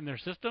like that in their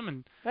system.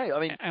 And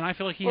I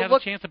feel like he has a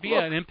chance to be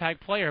an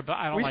impact player. But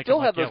I don't like. We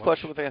still have those Yelich.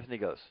 questions with Anthony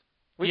Gose.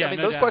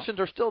 Those questions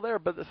are still there.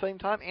 But at the same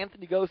time,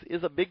 Anthony Gose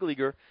is a big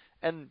leaguer,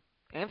 and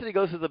Anthony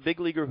Gose is a big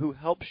leaguer who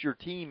helps your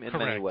team in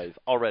many ways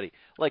already.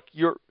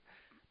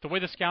 The way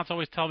the scouts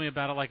always tell me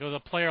about it, it was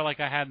a player like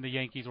I had in the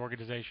Yankees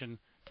organization,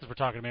 because we're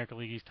talking American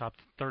League East top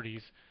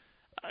 30s,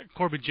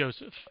 Corbin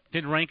Joseph.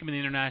 Didn't rank him in the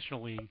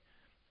International League.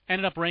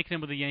 Ended up ranking him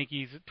with the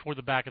Yankees toward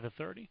the back of the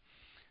 30.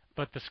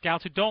 But the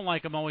scouts who don't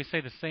like him always say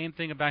the same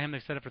thing about him.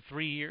 They said it for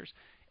 3 years.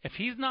 If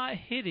he's not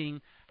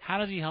hitting, how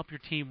does he help your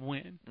team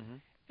win? Mm-hmm.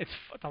 It's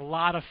a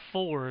lot of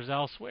fours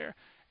elsewhere.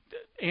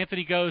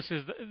 Anthony Gose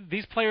is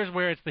these players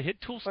where it's the hit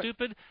tool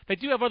stupid. They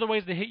do have other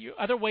ways to hit you,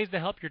 other ways to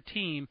help your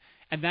team,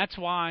 and that's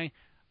why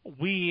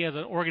we as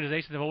an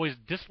organization have always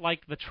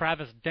disliked the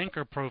Travis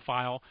Denker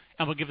profile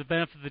and will give the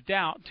benefit of the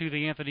doubt to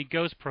the Anthony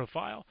Gose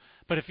profile.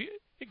 But if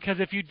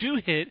you do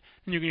hit,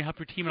 then you're going to help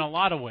your team in a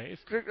lot of ways.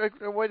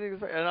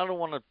 And I don't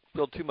want to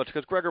build too much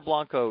because Gregor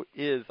Blanco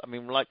is. I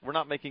mean, we're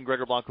not making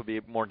Gregor Blanco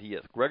be more than he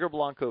is. Gregor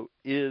Blanco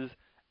is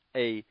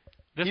he's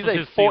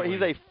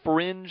a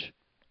fringe.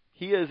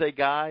 He is a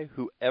guy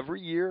who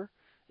every year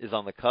is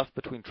on the cusp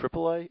between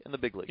AAA and the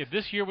big leagues. If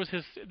this year was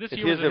his, if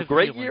he has a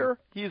great year,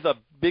 he's a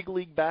big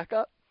league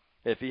backup.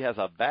 If he has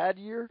a bad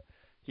year,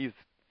 he's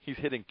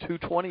hitting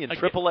 220 in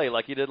AAA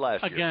like he did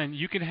last year. Again,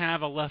 you can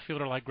have a left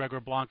fielder like Gregor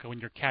Blanco when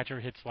your catcher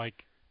hits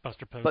like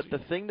Buster Posey. But the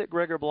thing that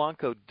Gregor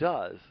Blanco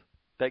does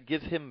that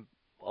gives him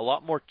a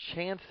lot more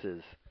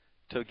chances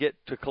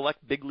to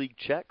collect big league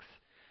checks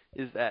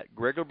is that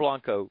Gregor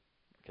Blanco,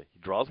 okay, he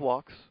draws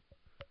walks,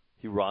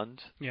 he runs,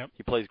 Yep.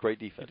 he plays great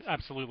defense.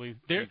 Absolutely.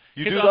 You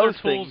his do other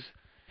those tools, things.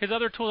 His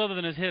other tools other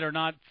than his hit are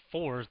not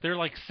 4s. They're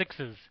like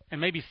 6s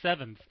and maybe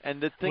 7s. And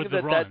the thing with the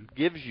that run.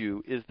 gives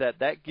you is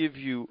that gives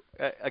you,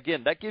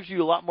 again, that gives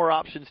you a lot more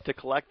options to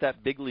collect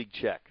that big league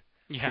check,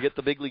 Yeah. to get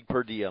the big league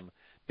per diem.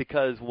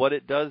 Because what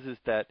it does is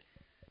that,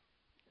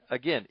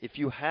 again, if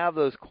you have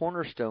those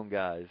cornerstone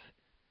guys,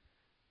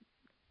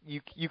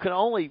 you can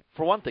only,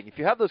 for one thing, if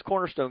you have those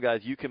cornerstone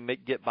guys, you can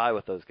get by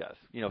with those guys,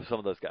 some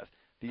of those guys.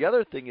 The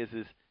other thing is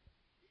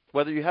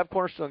whether you have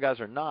cornerstone guys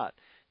or not,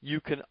 you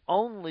can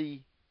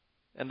only,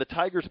 and the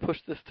Tigers push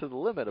this to the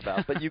limit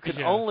about, but you can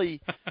Yeah.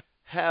 only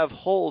have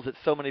holes at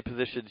so many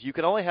positions. You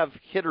can only have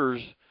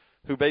hitters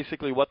who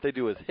basically what they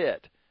do is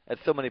hit at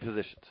so many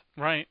positions.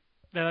 Right.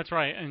 Yeah, that's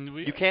right. And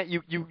You can't.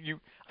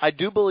 I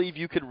do believe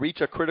you could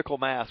reach a critical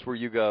mass where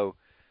you go,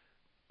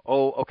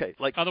 oh, okay.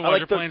 otherwise,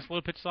 you're playing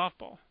slow pitch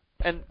softball.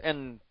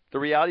 And the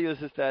reality is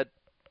that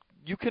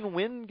you can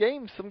win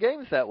some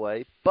games that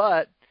way,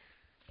 but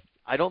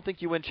I don't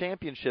think you win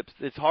championships.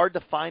 It's hard to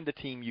find a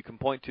team you can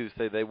point to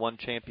say they won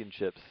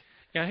championships.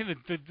 Yeah, I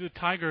think the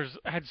Tigers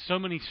had so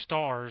many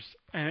stars,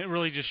 and it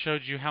really just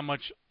showed you how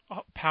much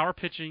power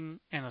pitching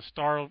and a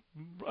lineup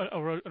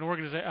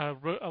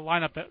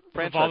that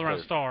revolved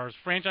around stars,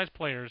 franchise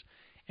players,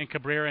 and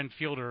Cabrera and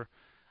Fielder.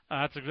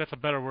 That's a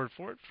better word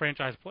for it,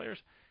 franchise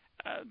players.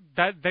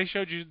 That they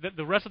showed you that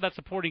the rest of that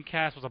supporting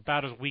cast was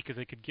about as weak as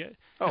they could get.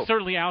 And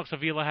certainly, Alex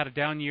Avila had a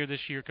down year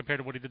this year compared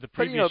to what he did the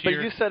previous year.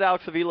 But you said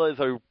Alex Avila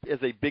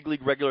is a big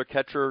league regular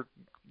catcher.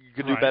 You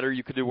could do better.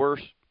 You could do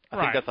worse. I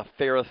think that's a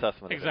fair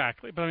assessment.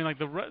 Exactly, but I mean,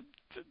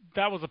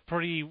 that was a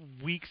pretty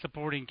weak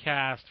supporting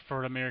cast for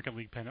an American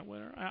League pennant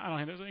winner. I don't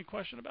think there's any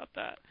question about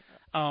that.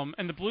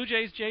 And the Blue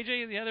Jays,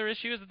 JJ, the other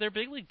issue is that their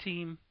big league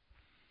team.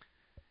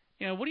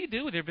 What do you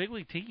do with their big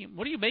league team?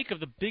 What do you make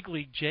of the big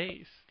league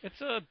Jays? It's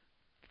a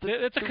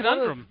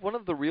conundrum. One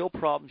of the real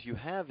problems you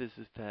have is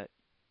that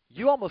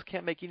you almost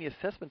can't make any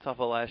assessments off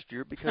of last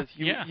year because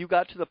you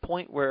got to the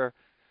point where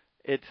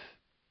it's,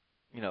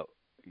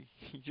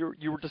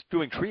 you were just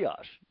doing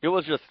triage. It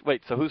was just,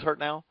 wait, so who's hurt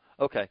now?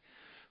 Okay.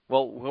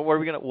 Well, what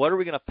are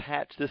we gonna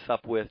patch this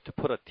up with to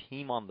put a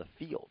team on the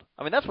field?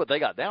 I mean, that's what they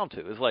got down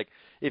to. Is like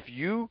if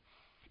you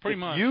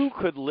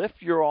could lift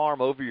your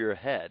arm over your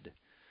head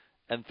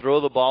and throw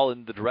the ball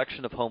in the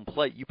direction of home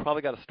plate, you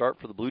probably got to start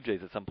for the Blue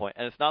Jays at some point.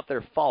 And it's not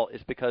their fault.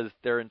 It's because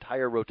their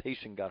entire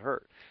rotation got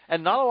hurt.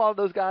 And not a lot of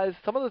those guys,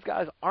 some of those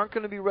guys aren't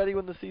going to be ready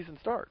when the season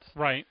starts.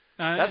 Right.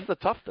 That's the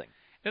tough thing.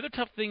 The other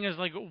tough thing is,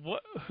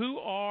 who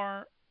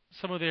are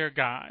some of their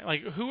guys?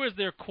 Who is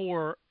their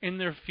core in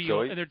their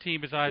field, in their team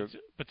besides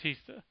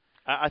Batista?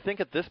 I think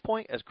at this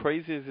point, as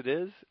crazy as it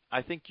is,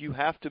 I think you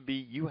have to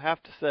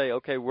say,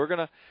 okay, we're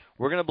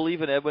gonna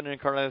believe in Edwin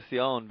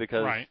Encarnacion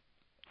because right.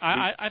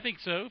 I think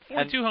so.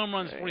 42 home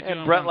runs, 42 home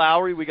runs. Brett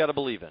Lowry, we got to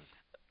believe in.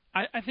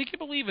 I think you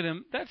believe in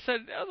him. That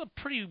said, that was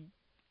a pretty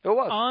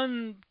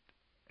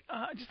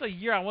just a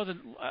year I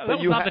wasn't. That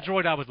was not the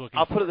droid I was looking for.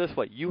 I'll put it this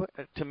way: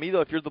 to me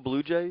though, if you're the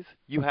Blue Jays,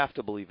 you have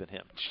to believe in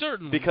him.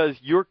 Certainly, because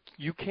you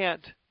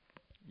can't.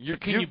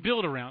 Can you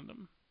build around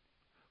him?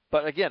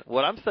 But again,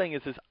 what I'm saying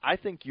is I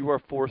think you are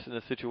forced in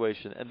a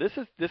situation, and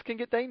this can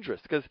get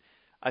dangerous because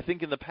I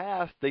think in the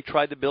past they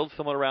tried to build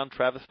someone around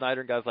Travis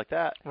Snyder and guys like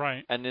that,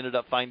 right? And ended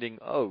up finding,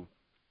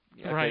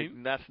 right,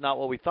 that's not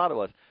what we thought it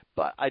was.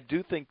 But I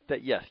do think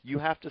that yes, you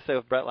have to say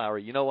with Brett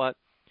Lowry, you know what?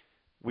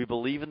 We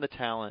believe in the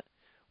talent.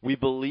 We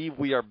believe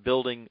we are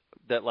building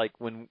that.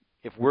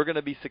 If we're going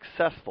to be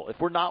successful, if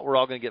we're not, we're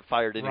all going to get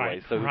fired anyway.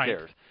 Right, so who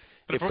cares?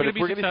 But if we're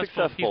going to be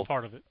successful, he's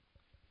part of it.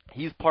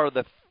 He's part of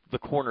the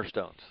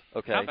cornerstones.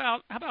 Okay. How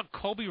about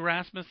Colby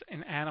Rasmus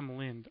and Adam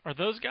Lind? Are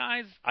those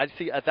guys? I'd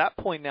see at that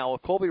point now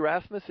with Colby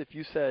Rasmus. If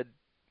you said,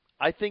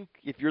 I think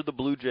if you're the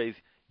Blue Jays,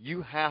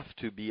 you have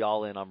to be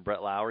all in on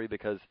Brett Lowry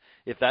because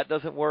if that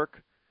doesn't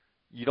work,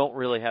 you don't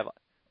really have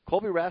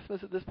Colby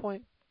Rasmus at this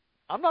point.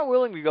 I'm not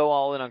willing to go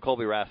all in on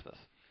Colby Rasmus.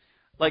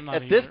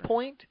 At this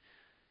point,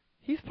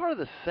 he's part of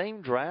the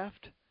same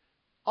draft.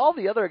 All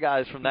the other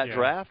guys from that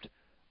draft,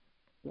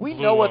 we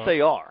know what they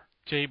are.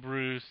 Jay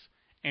Bruce,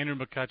 Andrew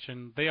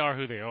McCutchen, they are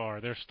who they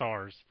are. They're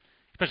stars,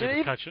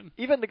 especially McCutchen.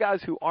 Even the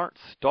guys who aren't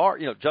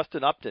stars,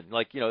 Justin Upton,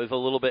 is a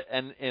little bit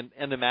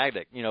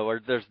enigmatic. Or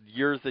there's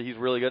years that he's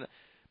really good,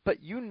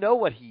 but you know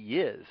what he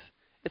is.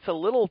 It's a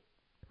little.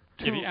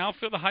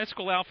 The high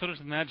school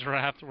outfielders in that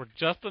draft were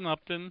Justin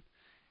Upton,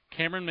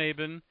 Cameron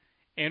Maben,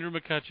 Andrew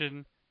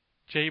McCutchen,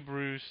 Jay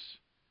Bruce,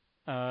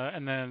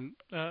 and then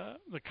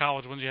the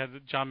college ones you had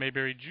John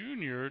Mayberry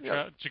Jr.,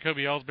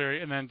 Jacoby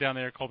Ellsbury, and then down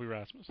there Colby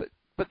Rasmus.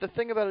 But the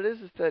thing about it is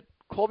that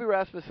Colby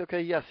Rasmus,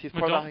 okay, yes, he's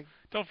part of the.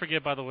 Don't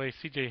forget, by the way,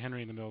 C.J.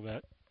 Henry in the middle of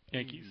that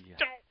Yankees. Yeah.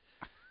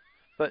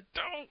 Don't.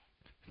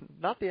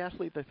 Not the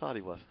athlete they thought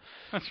he was.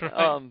 That's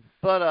right.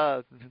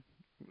 That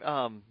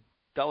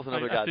was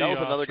another guy. That was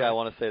another guy I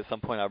want to say at some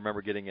point. I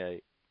remember getting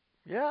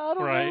Yeah, I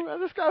don't Right. know.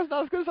 This guy was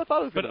not as good as I thought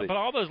he was going to be. But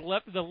all those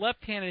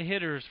left-handed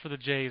hitters for the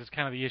Jays is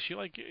kind of the issue.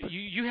 Like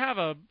you have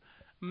a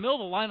middle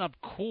of the lineup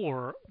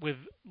core with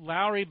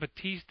Lowry,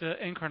 Batista,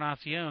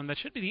 Encarnacion. That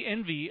should be the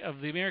envy of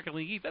the American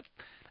League East.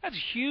 That's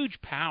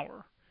huge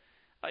power.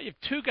 You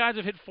have two guys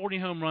that hit 40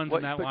 home runs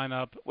in that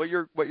lineup. What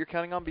you're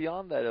counting on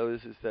beyond that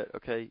is that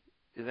okay?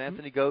 Is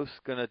Anthony Ghost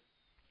gonna?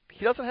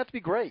 He doesn't have to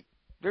be great.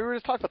 We were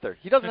just talking about there.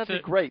 He doesn't have to be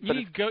great.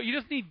 You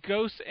just need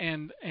Ghost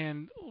and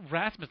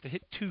Rasmus to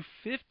hit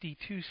 250,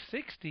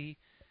 260.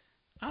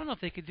 I don't know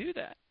if they could do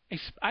that.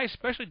 I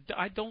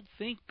don't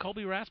think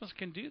Colby Rasmus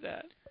can do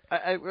that.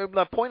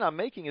 The point I'm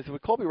making is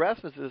with Colby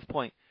Rasmus at this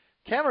point,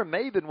 Cameron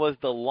Maybin was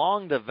the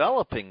long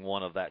developing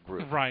one of that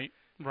group. Right.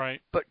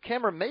 But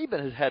Cameron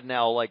Maybin has had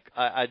now,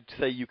 I'd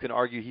say you can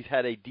argue he's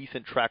had a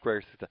decent track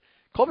record.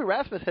 Colby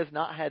Rasmus has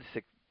not had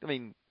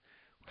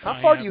how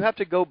far do you have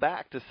to go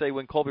back to say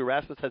when Colby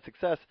Rasmus had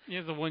success? He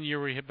has the 1 year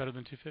where he hit better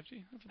than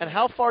 250. And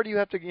how far do you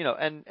have to,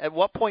 and at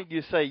what point do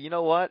you say, you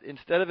know what,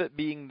 instead of it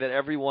being that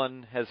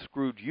everyone has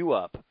screwed you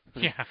up,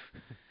 yeah.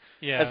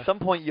 At some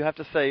point you have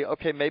to say,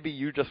 okay, maybe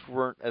you just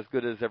weren't as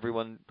good as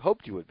everyone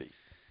hoped you would be.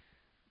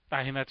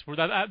 I think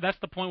that's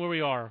the point where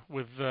we are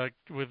with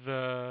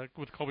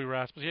Colby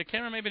Rasmus. Yeah,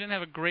 Cameron maybe didn't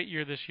have a great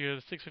year this year.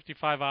 The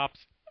 655 ops,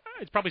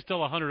 it's probably still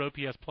 100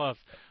 OPS plus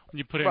when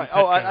you put it. Right.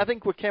 In I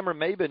think with Cameron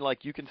Maybin,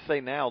 you can say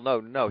now,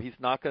 no, he's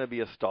not going to be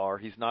a star.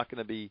 He's not going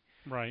to be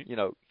right.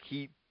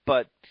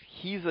 But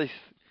he's a.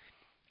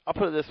 I'll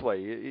put it this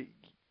way.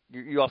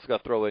 You also got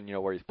to throw in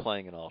where he's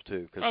playing and all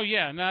too. Oh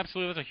yeah, no,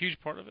 absolutely, that's a huge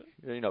part of it.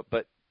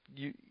 But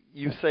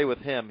you say with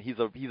him, he's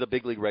a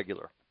big league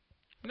regular.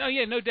 No,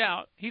 yeah, no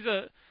doubt.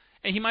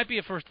 And he might be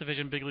a first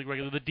division big league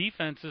regular. The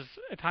defense is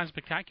at times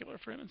spectacular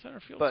for him in center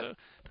field. But so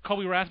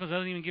Colby Rasmus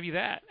doesn't even give you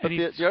that. But and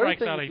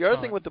the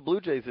other thing with the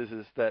Blue Jays is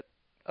that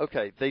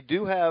okay, they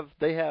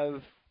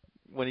have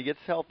when he gets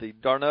healthy,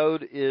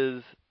 Darno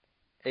is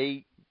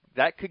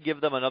that could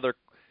give them another.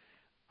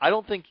 I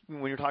don't think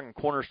when you're talking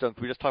cornerstones,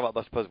 we just talk about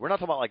Buster Posey. We're not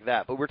talking about like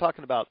that, but we're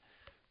talking about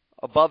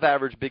above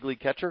average big league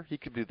catcher. He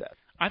could do that.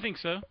 I think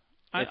so.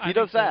 If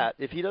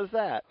he does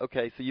that,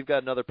 okay, so you've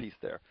got another piece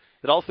there.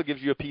 It also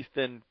gives you a piece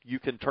then you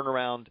can turn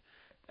around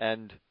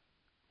and,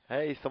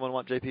 hey, someone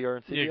want JP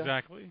Arencibia? Yeah,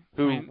 exactly.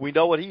 We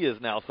know what he is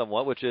now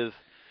somewhat, which is...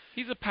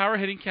 He's a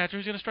power-hitting catcher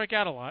who's going to strike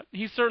out a lot.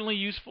 He's certainly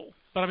useful.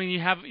 But,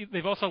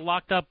 they've also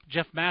locked up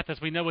Jeff Mathis.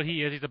 We know what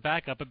he is. He's a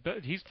backup.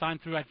 But he's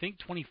signed through, I think,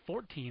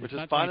 2014. Which is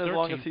fine as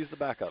long as he's the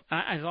backup.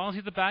 As long as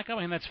he's the backup,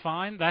 that's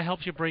fine. That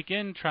helps you break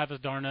in Travis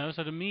d'Arnaud.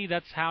 So, to me,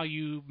 that's how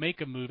you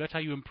make a move. That's how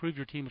you improve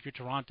your team if you're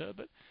Toronto.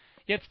 But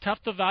yeah, it's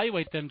tough to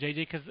evaluate them, JJ,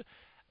 because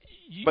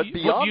but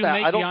beyond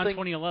that, I don't think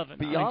 2011,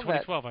 beyond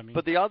 2012. That,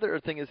 But the other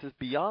thing is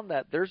beyond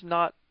that, there's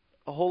not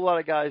a whole lot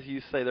of guys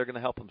you say they're going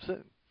to help him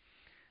soon.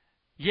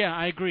 Yeah,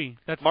 I agree.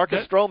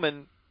 Marcus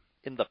Stroman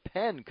in the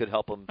pen could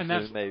help him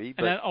soon, maybe.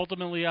 And that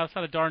ultimately,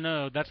 outside of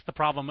d'Arnaud, that's the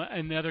problem.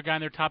 And the other guy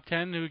in their top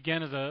 10, who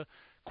again is a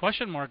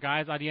question mark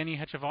guy, is Adieni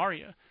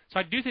Hechavarria. So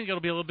I do think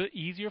it'll be a little bit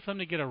easier for them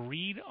to get a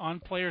read on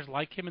players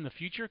like him in the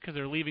future because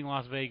they're leaving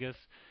Las Vegas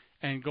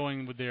and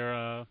going with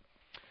their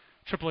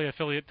AAA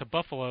affiliate to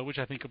Buffalo, which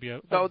I think will be a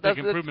big improvement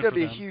for them. That's going to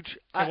be a huge.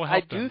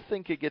 I do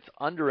think it gets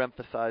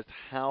underemphasized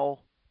how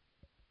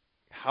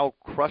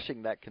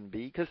crushing that can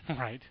be because,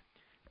 right,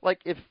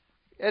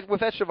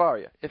 with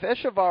Echevarria, if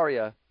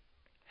Echevarria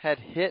had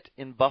hit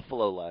in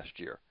Buffalo last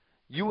year,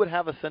 you would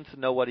have a sense to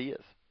know what he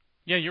is.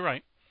 Yeah, you're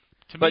right.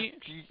 But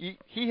he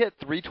hit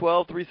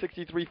 312,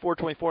 363,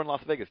 424 in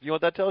Las Vegas. You know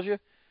what that tells you?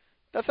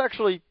 That's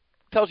actually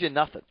tells you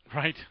nothing.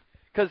 Right.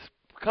 Because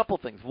a couple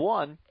things.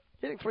 One,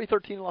 hitting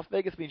 313 in Las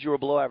Vegas means you're a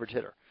below-average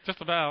hitter.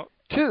 Just about.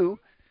 Two,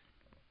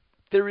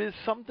 there is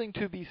something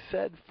to be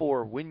said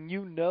for when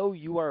you know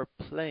you are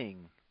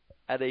playing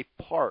at a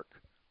park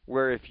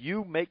where if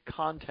you make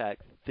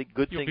contact,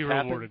 good things happen. You'll be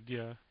rewarded,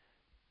 yeah.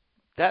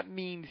 That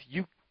means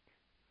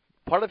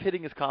part of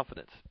hitting is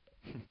confidence.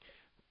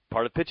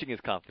 Part of pitching is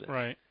confidence.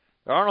 Right.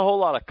 There aren't a whole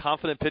lot of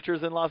confident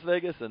pitchers in Las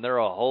Vegas, and there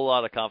are a whole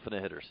lot of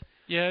confident hitters.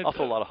 Yeah.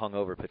 Also a lot of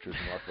hungover pitchers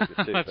in Las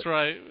Vegas, too. That's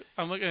right.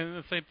 I'm looking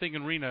at the same thing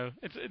in Reno.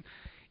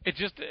 It's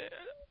just,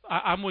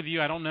 I'm with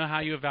you. I don't know how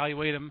you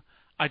evaluate him.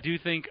 I do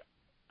think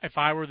if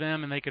I were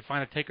them and they could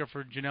find a taker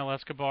for Janelle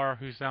Escobar,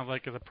 who sounds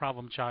like is a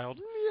problem child,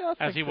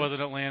 as he was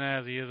in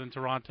Atlanta, as he is in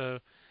Toronto,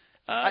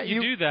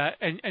 you do that,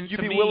 and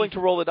you'd be willing to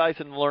roll the dice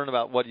and learn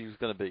about what he's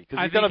going to be because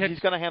he's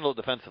going to handle it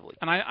defensively.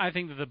 And I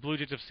think that the Blue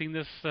Jays have seen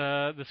this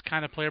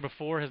kind of player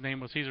before. His name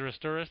was Cesar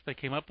Asturis. They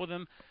came up with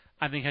him.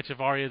 I think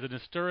Hechavarria is an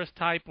Asturis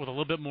type with a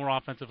little bit more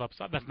offensive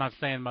upside. That's not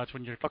saying much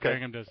when you're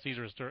comparing him to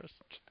Cesar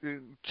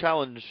Asturis.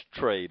 Challenge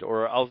trade,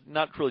 or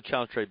not really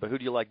challenge trade, but who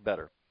do you like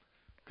better?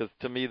 Because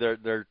to me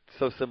they're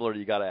so similar.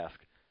 You got to ask.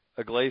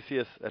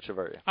 Iglesias,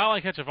 Hechavarria. I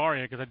like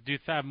Hechavarria because I do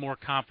have more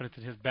confidence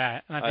in his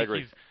bat, and I think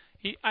agree.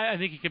 I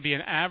think he could be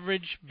an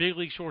average big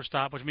league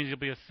shortstop, which means he'll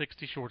be a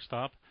 60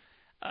 shortstop.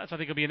 So I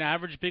think he'll be an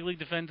average big league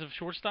defensive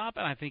shortstop,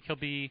 and I think he'll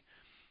be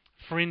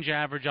fringe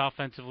average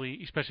offensively,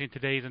 especially in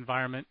today's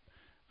environment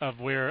of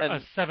where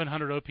a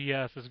 700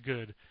 OPS is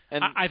good.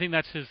 And I think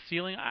that's his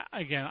ceiling.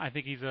 I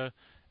think he's a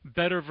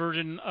better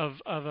version of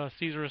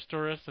Cesar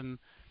Izturis and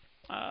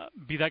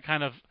be that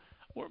kind of,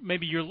 or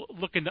maybe you're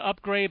looking to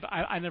upgrade. But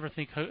I never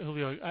think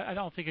Julio. I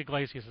don't think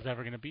Iglesias is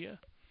ever going to be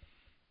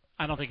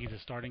I don't think he's a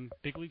starting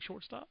big league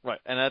shortstop. Right,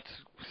 and that's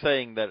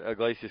saying that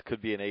Iglesias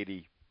could be an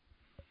 80.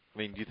 I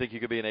mean, do you think he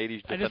could be an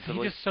 80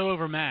 defensively? He's just so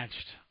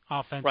overmatched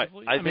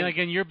offensively. Right. I mean,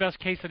 again, your best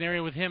case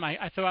scenario with him,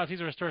 I throw out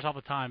Cesar Izturis all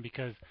the time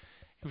because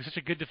he was such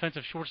a good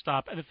defensive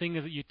shortstop. And the thing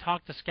is that you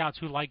talk to scouts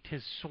who liked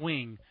his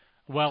swing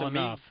well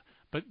enough.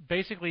 But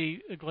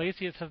basically,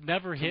 Iglesias has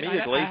never hit. To me,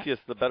 Iglesias,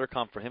 the better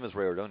comp for him is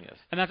Ray Ordonez.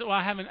 And that's why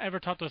I haven't ever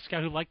talked to a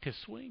scout who liked his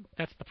swing.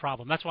 That's the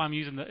problem. That's why I'm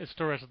using the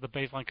Izturis as the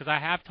baseline, because I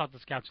have talked to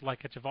scouts who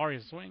like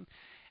Echevarria's swing,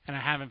 and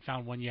I haven't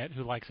found one yet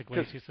who likes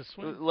Iglesias'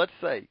 swing. Let's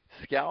say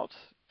scouts,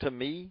 to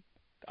me,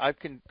 I've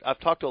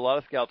talked to a lot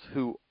of scouts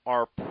who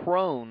are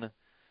prone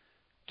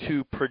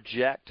to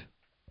project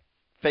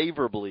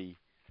favorably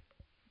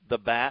the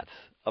bats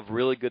of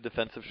really good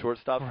defensive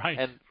shortstops. Right.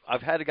 And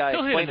I've had a guy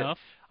He'll explain hit it. enough.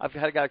 I've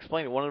had a guy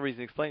explain it. One of the reasons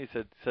he explained it, he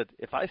said,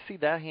 if I see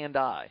that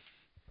hand-eye,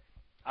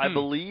 I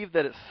believe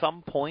that at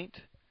some point,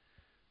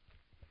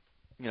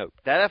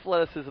 that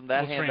athleticism,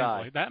 that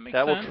hand-eye,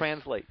 that will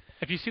translate.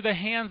 If you see the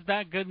hands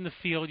that good in the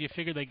field, you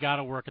figure they got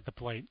to work at the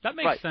plate. That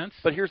makes sense.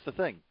 But here's the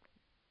thing.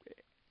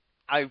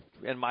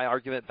 And my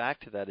argument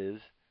back to that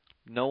is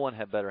no one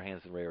had better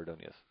hands than Ray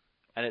Ordonez.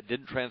 And it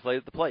didn't translate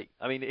at the plate.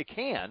 I mean, it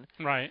can.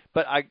 Right.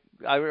 But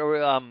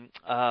the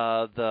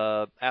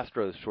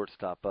Astros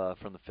shortstop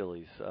from the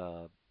Phillies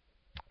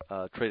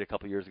traded a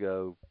couple years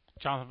ago.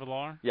 Jonathan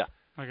Villar? Yeah.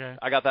 Okay.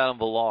 I got that on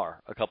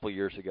Villar a couple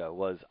years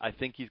ago. I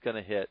think he's going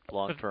to hit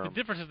long term. The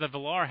difference is that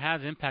Villar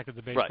has impacted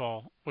the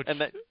baseball, which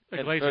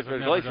Iglesias has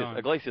never done.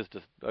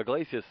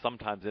 Iglesias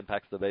sometimes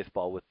impacts the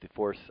baseball with the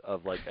force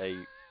of like a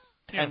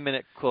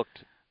 10-minute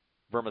cooked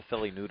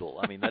vermicelli noodle.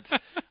 I mean, it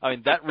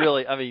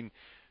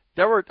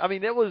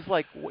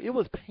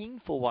was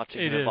painful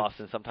watching him in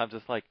Boston. Sometimes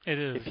it's like,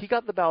 if he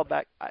got the ball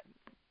back,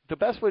 the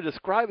best way to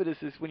describe it is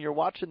when you're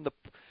watching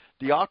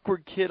the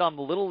awkward kid on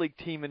the little league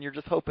team and you're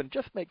just hoping,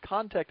 just make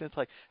contact, and it's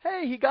like,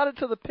 hey, he got it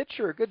to the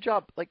pitcher, good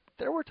job. Like,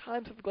 there were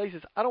times with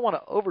Iglesias, I don't want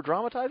to over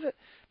dramatize it,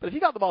 but if he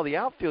got the ball to the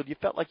outfield, you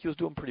felt like he was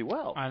doing pretty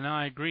well. I know,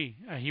 I agree.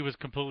 He was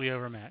completely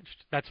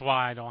overmatched. That's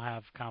why I don't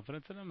have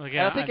confidence in him.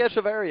 Again, and I think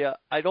Echevarria,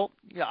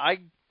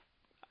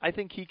 I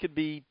think he could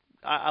be.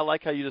 I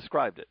like how you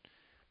described it.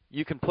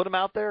 You can put him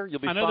out there. You'll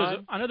be fine.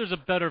 I know there's a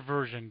better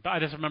version, but I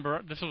just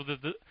remember this was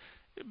the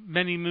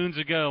many moons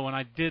ago when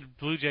I did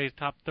Blue Jays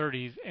top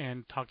 30s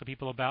and talked to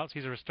people about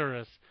Cesar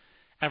Izturis.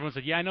 Everyone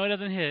said, yeah, I know it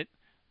doesn't hit,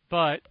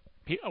 but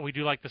we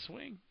do like the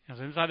swing. It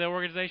was inside the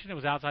organization. It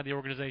was outside the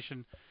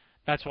organization.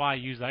 That's why I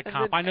use that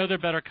comp. I know they're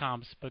better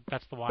comps, but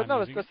that's the why I'm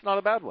using that's not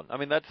a bad one. I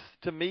mean, that's,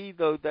 to me,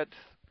 though,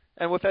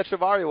 and with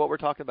Echevarria, what we're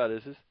talking about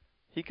is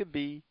he could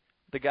be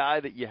the guy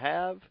that you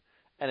have.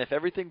 And if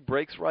everything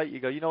breaks right, you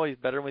go, you know what, he's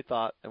better than we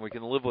thought, and we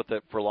can live with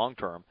it for long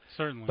term.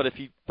 Certainly.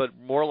 But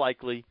more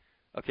likely,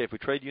 okay, if we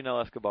trade Yunel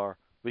Escobar,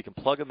 we can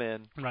plug him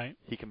in. Right.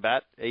 He can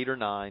bat 8 or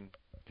 9.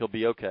 He'll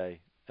be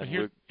okay. And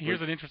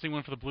here's an interesting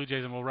one for the Blue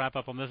Jays, and we'll wrap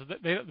up on this.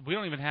 We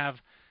don't even have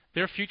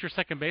their future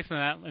second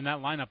baseman in that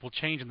lineup will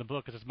change in the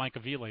book because it's Mike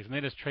Aviles, and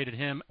they just traded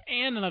him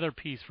and another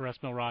piece for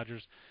Esmil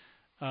Rogers.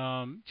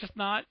 Just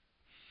not.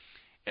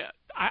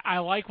 I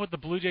like what the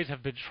Blue Jays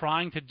have been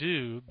trying to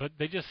do, but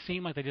they just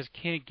seem like they just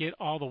can't get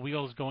all the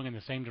wheels going in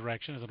the same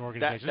direction as an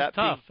organization. It's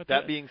tough.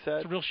 Being said,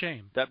 it's a real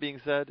shame. That being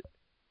said,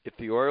 if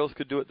the Orioles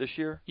could do it this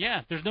year,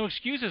 yeah, there's no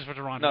excuses for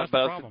Toronto. That's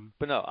the problem.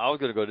 But no, I was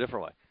going to go a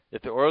different way.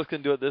 If the Orioles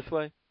can do it this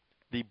way,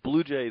 the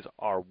Blue Jays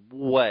are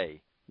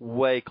way,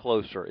 way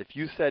closer. If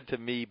you said to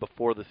me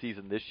before the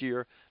season this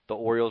year the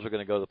Orioles are going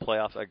to go to the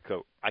playoffs, I'd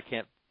go, I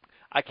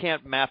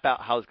can't map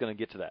out how it's going to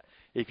get to that.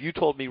 If you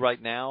told me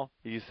right now,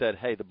 you said,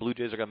 hey, the Blue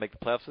Jays are going to make the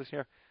playoffs this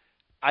year,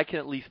 I can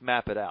at least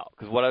map it out.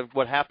 Because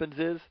what happens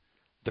is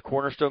the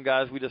cornerstone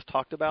guys we just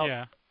talked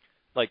about,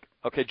 like,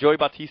 okay, Joey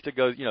Bautista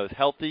goes, is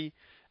healthy,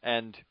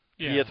 and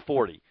he hits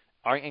 40.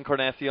 Our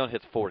Encarnacion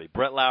hits 40.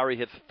 Brett Lowry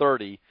hits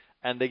 30,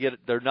 and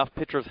they're enough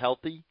pitchers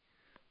healthy.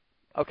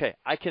 Okay,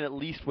 I can at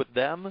least with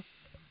them,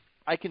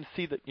 I can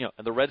see that,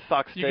 and the Red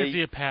Sox you can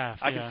see a path.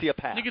 I can see a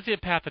path. You can see a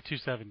path at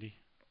 270.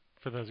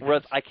 For those guys.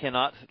 Whereas I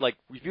cannot, like,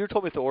 if you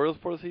told me with the Orioles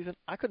before the season,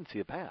 I couldn't see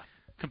a path.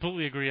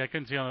 Completely agree. I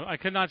could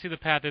not see the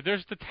path there.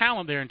 There's the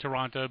talent there in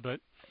Toronto, but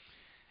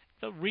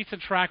the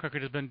recent track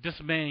record has been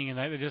dismaying, and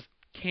they just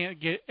can't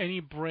get any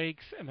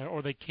breaks,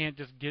 or they can't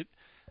just get,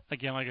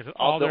 again, like I said,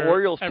 the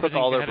Orioles took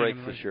all their breaks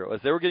this year.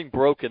 As they were getting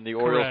broken, the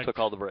Orioles took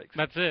all the breaks.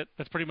 That's it.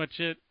 That's pretty much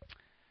it.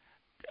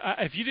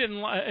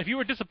 If you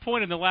were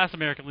disappointed in the last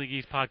American League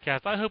East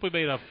podcast, I hope we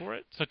made up for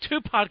it. So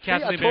 2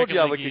 podcasts in the American League East. I told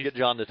you we could get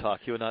John to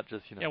talk. He would not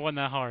just, Yeah, it wasn't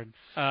that hard.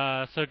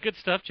 So good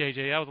stuff,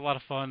 JJ. That was a lot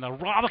of fun. A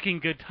rollicking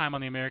good time on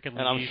the American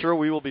League East. And I'm sure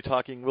we will be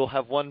talking. We'll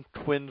have one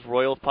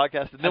Twins-Royals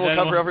podcast, and then we'll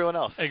cover everyone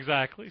else.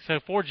 Exactly. So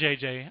for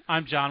JJ,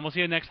 I'm John. We'll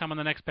see you next time on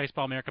the next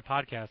Baseball America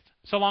podcast.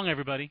 So long,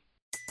 everybody.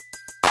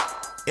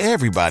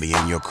 Everybody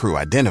in your crew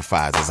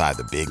identifies as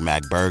either Big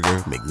Mac Burger,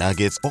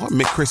 McNuggets, or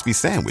McCrispy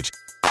Sandwich.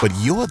 But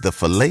you're the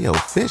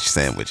Filet-O-Fish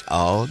Sandwich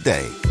all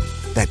day.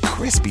 That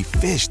crispy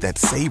fish, that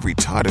savory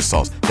tartar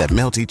sauce, that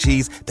melty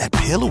cheese, that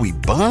pillowy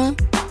bun.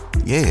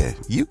 Yeah,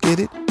 you get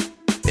it.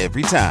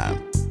 Every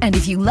time. And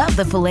if you love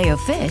the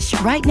Filet-O-Fish,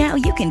 right now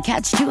you can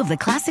catch 2 of the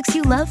classics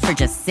you love for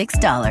just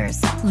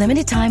 $6.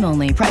 Limited time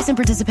only. Price and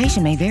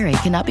participation may vary.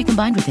 Cannot be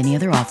combined with any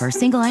other offer.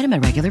 Single item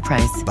at regular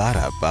price.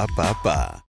 Ba-da-ba-ba-ba.